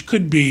perks, which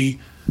could be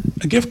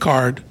a gift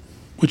card,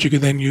 which you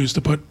can then use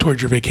to put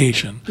towards your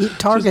vacation.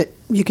 Target,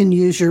 you can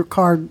use your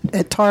card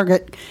at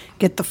Target,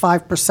 get the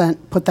 5%,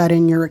 put that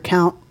in your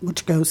account,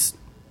 which goes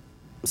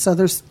So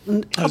there's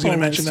I was going to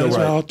mention that as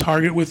well.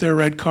 Target with their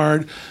red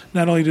card,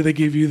 not only do they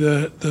give you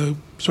the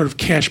sort of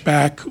cash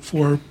back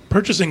for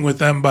purchasing with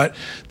them, but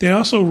they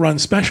also run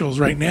specials.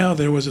 Right now,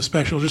 there was a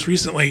special just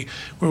recently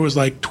where it was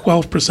like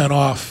 12%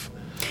 off.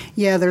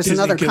 Yeah, there's Disney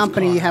another gift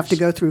company you cards. have to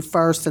go through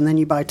first, and then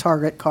you buy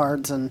Target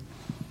cards. And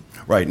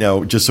Right.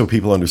 Now, just so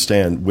people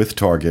understand, with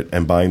Target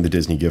and buying the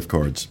Disney gift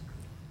cards,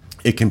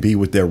 it can be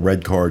with their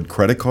red card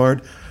credit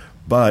card,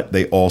 but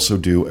they also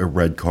do a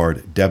red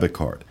card debit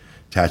card.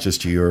 Attaches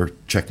to your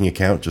checking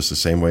account just the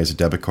same way as a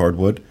debit card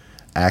would.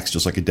 Acts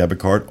just like a debit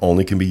card,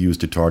 only can be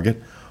used at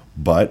Target,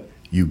 but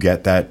you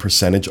get that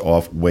percentage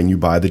off when you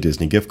buy the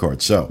Disney gift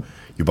card. So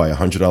you buy a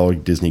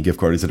 $100 Disney gift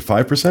card, is it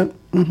 5%?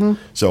 Mm-hmm.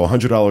 So a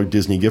 $100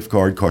 Disney gift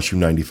card costs you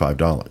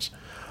 $95.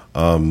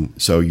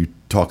 So you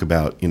talk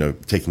about,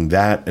 taking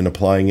that and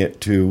applying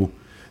it to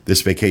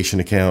this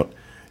vacation account.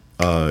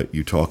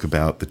 You talk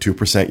about the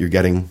 2% you're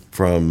getting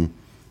from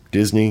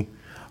Disney.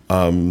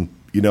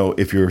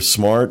 If you're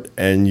smart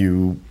and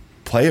you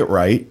play it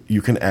right,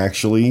 you can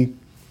actually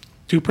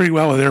do pretty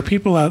well with it. There are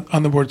people out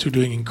on the boards who are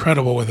doing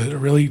incredible with it, are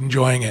really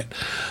enjoying it.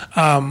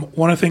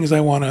 One of the things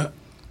I want to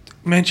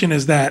mention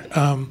is that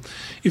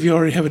if you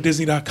already have a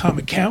Disney.com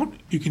account,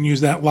 you can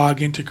use that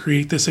login to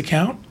create this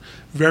account.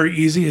 Very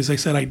easy. As I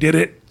said, I did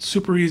it.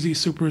 Super easy,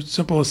 super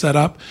simple to set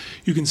up.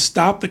 You can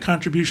stop the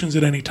contributions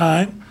at any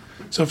time.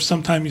 So if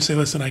sometime you say,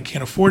 listen, I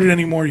can't afford it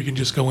anymore, you can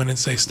just go in and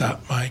say,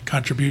 stop my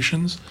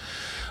contributions.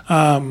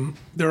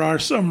 There are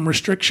some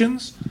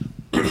restrictions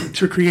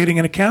to creating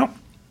an account.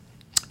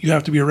 You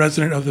have to be a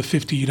resident of the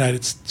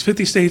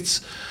 50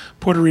 states,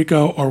 Puerto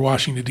Rico, or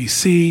Washington,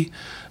 D.C.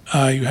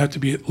 You have to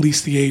be at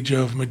least the age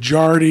of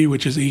majority,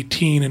 which is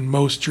 18 in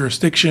most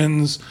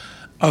jurisdictions.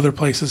 Other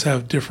places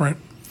have different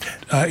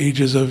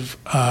ages of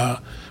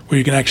where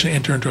you can actually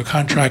enter into a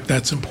contract.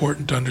 That's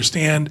important to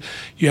understand.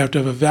 You have to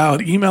have a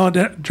valid email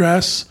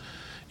address.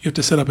 You have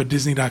to set up a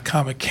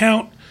Disney.com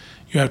account.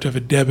 You have to have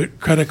a debit,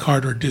 credit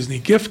card, or Disney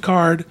gift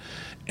card.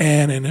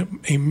 And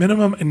a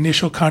minimum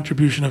initial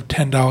contribution of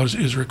 $10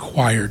 is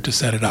required to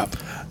set it up.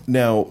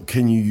 Now,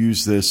 can you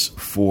use this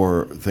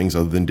for things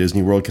other than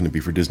Disney World? Can it be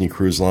for Disney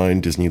Cruise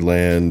Line,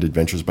 Disneyland,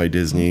 Adventures by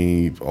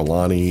Disney,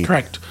 Aulani?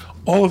 Correct.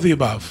 All of the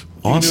above.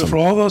 You can do Awesome. it for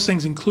all those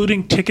things,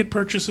 including ticket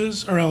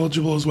purchases are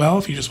eligible as well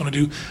if you just want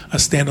to do a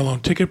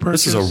standalone ticket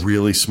purchase. This is a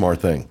really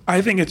smart thing.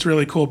 I think it's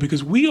really cool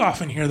because we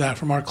often hear that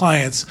from our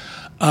clients.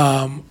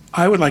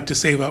 I would like to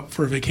save up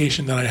for a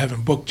vacation that I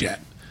haven't booked yet.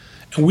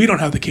 And we don't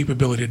have the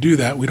capability to do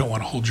that. We don't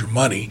want to hold your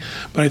money.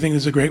 But I think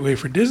it's a great way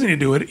for Disney to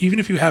do it, even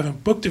if you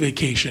haven't booked a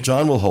vacation.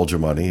 John will hold your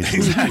money.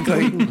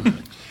 Exactly.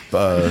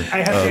 I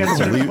have to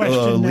answer a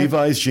question.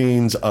 Levi's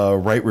jeans,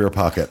 right rear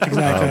pocket.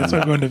 Exactly. That's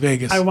why I'm going to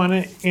Vegas. I want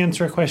to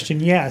answer a question.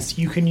 Yes,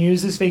 you can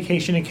use this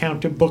vacation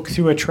account to book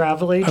through a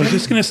travel agent. I was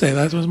just going to say,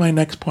 that was my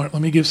next point.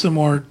 Let me give some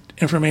more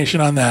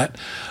information on that.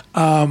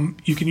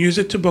 You can use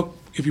it to book.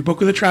 If you book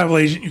with a travel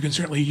agent, you can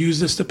certainly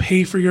use this to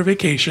pay for your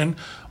vacation.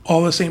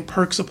 All the same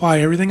perks apply.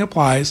 Everything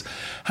applies.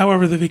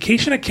 However, the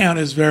vacation account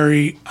is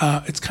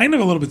it's kind of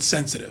a little bit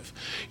sensitive.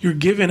 You're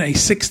given a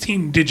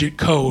 16-digit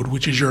code,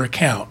 which is your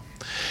account.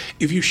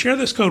 If you share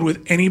this code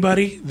with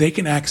anybody, they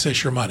can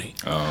access your money.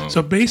 Oh.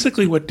 So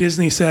basically what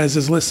Disney says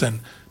is,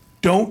 listen,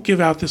 don't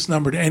give out this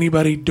number to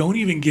anybody. Don't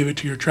even give it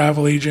to your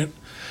travel agent.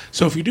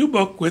 So if you do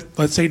book with,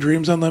 let's say,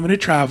 Dreams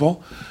Unlimited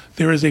Travel,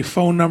 there is a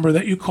phone number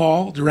that you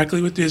call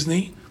directly with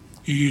Disney.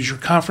 You use your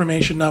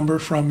confirmation number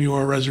from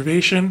your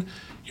reservation,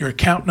 your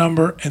account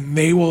number, and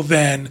they will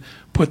then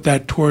put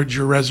that towards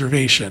your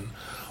reservation.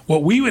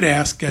 What we would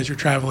ask as your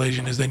travel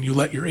agent is then you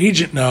let your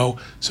agent know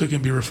so it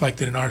can be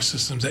reflected in our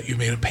systems that you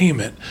made a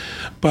payment.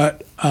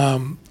 But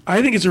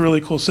I think it's a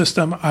really cool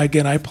system.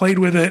 Again, I played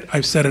with it.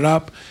 I've set it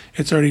up.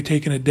 It's already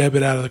taken a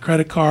debit out of the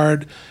credit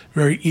card.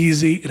 Very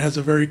easy. It has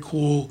a very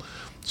cool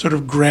sort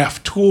of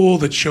graph tool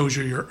that shows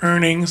you your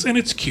earnings, and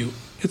it's cute.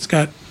 It's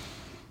got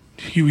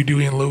Huey,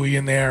 Dewey, and Louie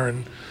in there,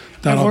 and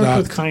Donald I've Duck.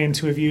 worked with clients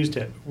who have used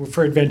it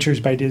for Adventures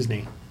by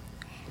Disney.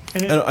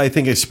 And I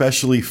think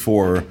especially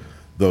for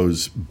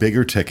those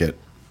bigger ticket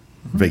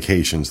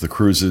vacations, the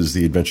cruises,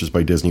 the Adventures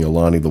by Disney,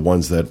 Aulani, the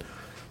ones that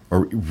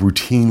are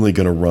routinely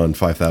going to run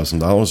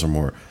 $5,000 or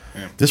more,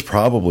 this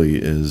probably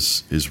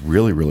is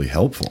really, really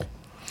helpful.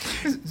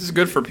 This is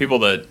good for people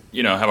that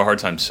have a hard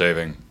time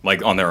saving,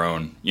 like on their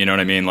own. You know what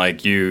I mean?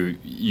 Like you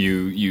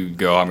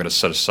go, I'm going to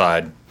set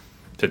aside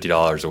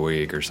 $50 a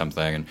week or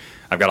something. And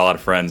I've got a lot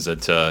of friends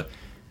that,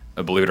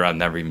 believe it or not, I've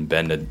never even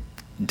been to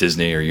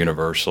Disney or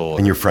Universal.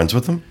 And you're friends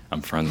with them?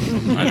 I'm friends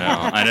with them.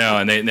 I know.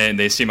 And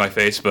they see my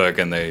Facebook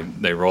and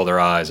they roll their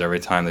eyes every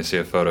time they see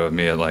a photo of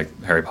me at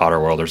like Harry Potter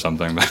World or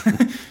something.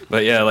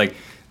 But yeah, like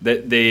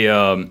they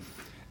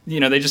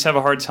just have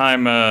a hard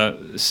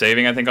time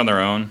saving, I think, on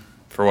their own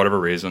for whatever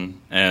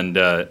reason. And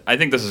I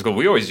think this is cool.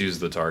 We always use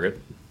the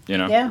Target.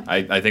 Yeah.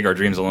 I think our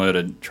Dreams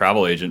Unlimited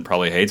travel agent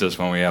probably hates us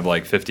when we have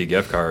like 50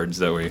 gift cards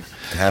that we... It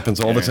happens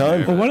all the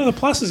time. But one of the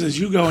pluses is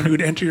you go and you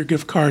would enter your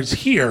gift cards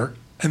here,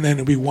 and then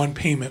it would be one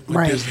payment with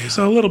Right. Disney.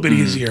 So a little bit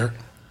easier.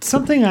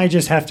 Something I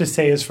just have to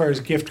say as far as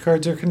gift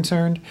cards are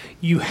concerned,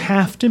 you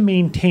have to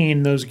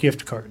maintain those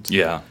gift cards.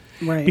 Yeah.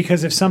 Right.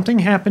 Because if something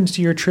happens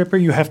to your trip or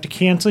you have to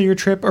cancel your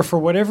trip or for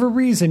whatever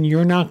reason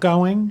you're not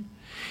going,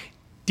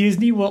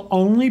 Disney will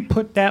only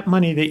put that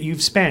money that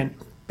you've spent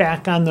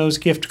back on those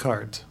gift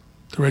cards.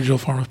 The original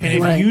form of And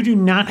payment. if you do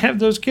not have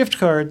those gift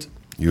cards,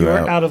 you're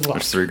out of luck.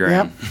 That's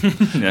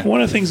 $3,000. Yep.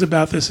 One of the things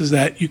about this is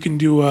that you can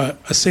do a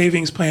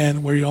savings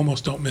plan where you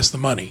almost don't miss the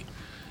money.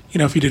 You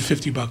know, if you did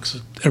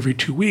 $50 every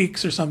 2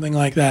 weeks or something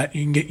like that,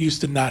 you can get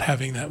used to not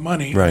having that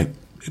money. Right.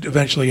 It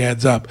eventually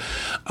adds up.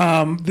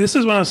 This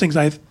is one of those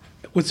things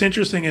what's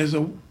interesting is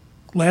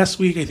last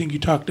week I think you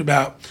talked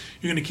about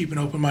you're going to keep an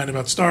open mind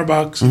about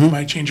Starbucks. You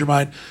might change your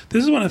mind.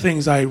 This is one of the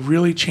things I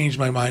really changed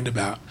my mind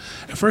about.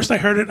 At first I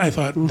heard it and I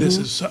thought, this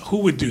is who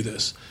would do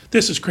this?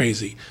 This is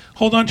crazy.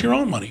 Hold on to your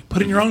own money.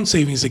 Put it in your own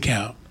savings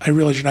account. I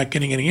realize you're not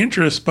getting any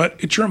interest, but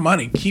it's your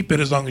money. Keep it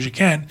as long as you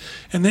can,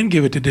 and then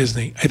give it to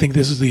Disney. I think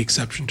this is the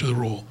exception to the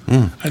rule.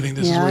 I think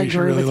this is Yeah, where I you should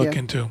agree really with look you.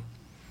 into.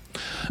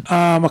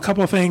 A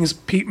couple of things.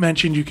 Pete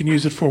mentioned you can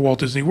use it for Walt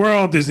Disney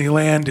World,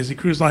 Disneyland, Disney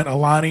Cruise Line,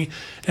 Alani,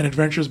 and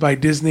Adventures by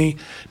Disney.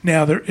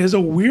 Now, there is a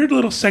weird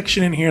little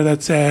section in here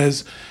that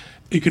says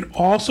you can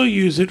also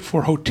use it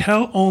for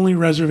hotel-only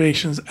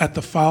reservations at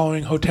the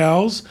following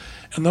hotels,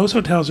 and those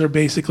hotels are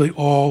basically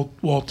all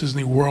Walt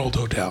Disney World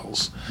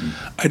hotels.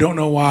 I don't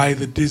know why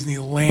the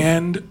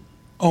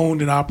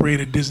Disneyland-owned and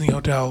operated Disney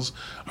hotels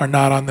are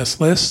not on this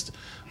list,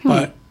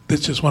 but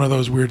it's just one of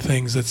those weird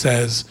things that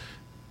says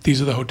these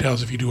are the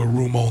hotels if you do a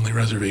room-only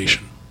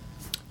reservation.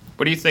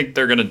 What do you think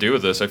they're going to do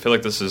with this? I feel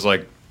like this is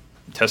like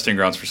testing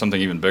grounds for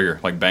something even bigger,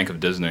 like Bank of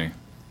Disney.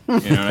 You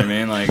know what I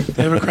mean? Like,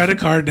 They have a credit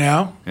card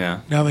now.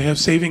 yeah. Now they have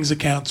savings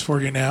accounts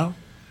for you now.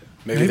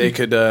 Maybe they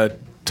could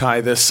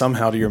tie this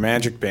somehow to your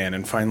Magic Band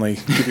and finally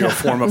give you a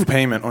form of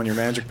payment on your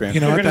Magic Band.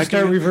 You know We're what? going to That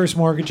start could, reverse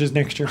mortgages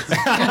next year.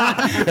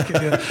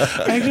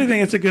 I actually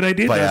think it's a good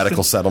idea. Biatical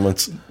Dustin.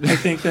 settlements. I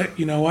think that,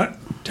 you know what?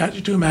 Attach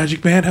it to a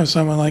Magic Band, have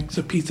someone like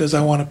the Pete says,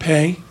 I want to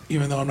pay,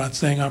 even though I'm not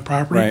staying on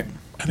property. Right.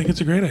 I think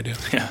it's a great idea.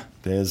 Yeah.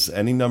 There's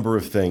any number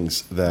of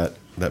things that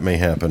may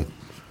happen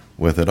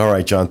with it. All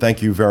right, John,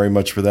 thank you very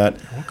much for that.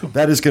 welcome.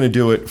 That is going to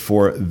do it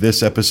for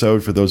this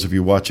episode. For those of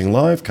you watching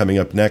live, coming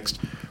up next,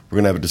 we're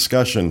going to have a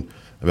discussion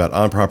about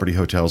on-property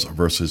hotels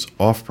versus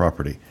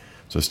off-property.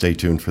 So stay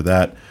tuned for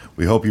that.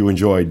 We hope you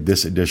enjoyed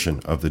this edition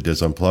of the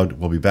Diz Unplugged.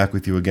 We'll be back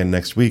with you again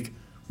next week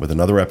with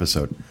another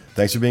episode.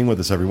 Thanks for being with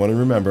us, everyone. And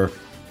remember,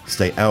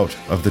 stay out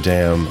of the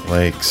damn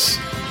lakes.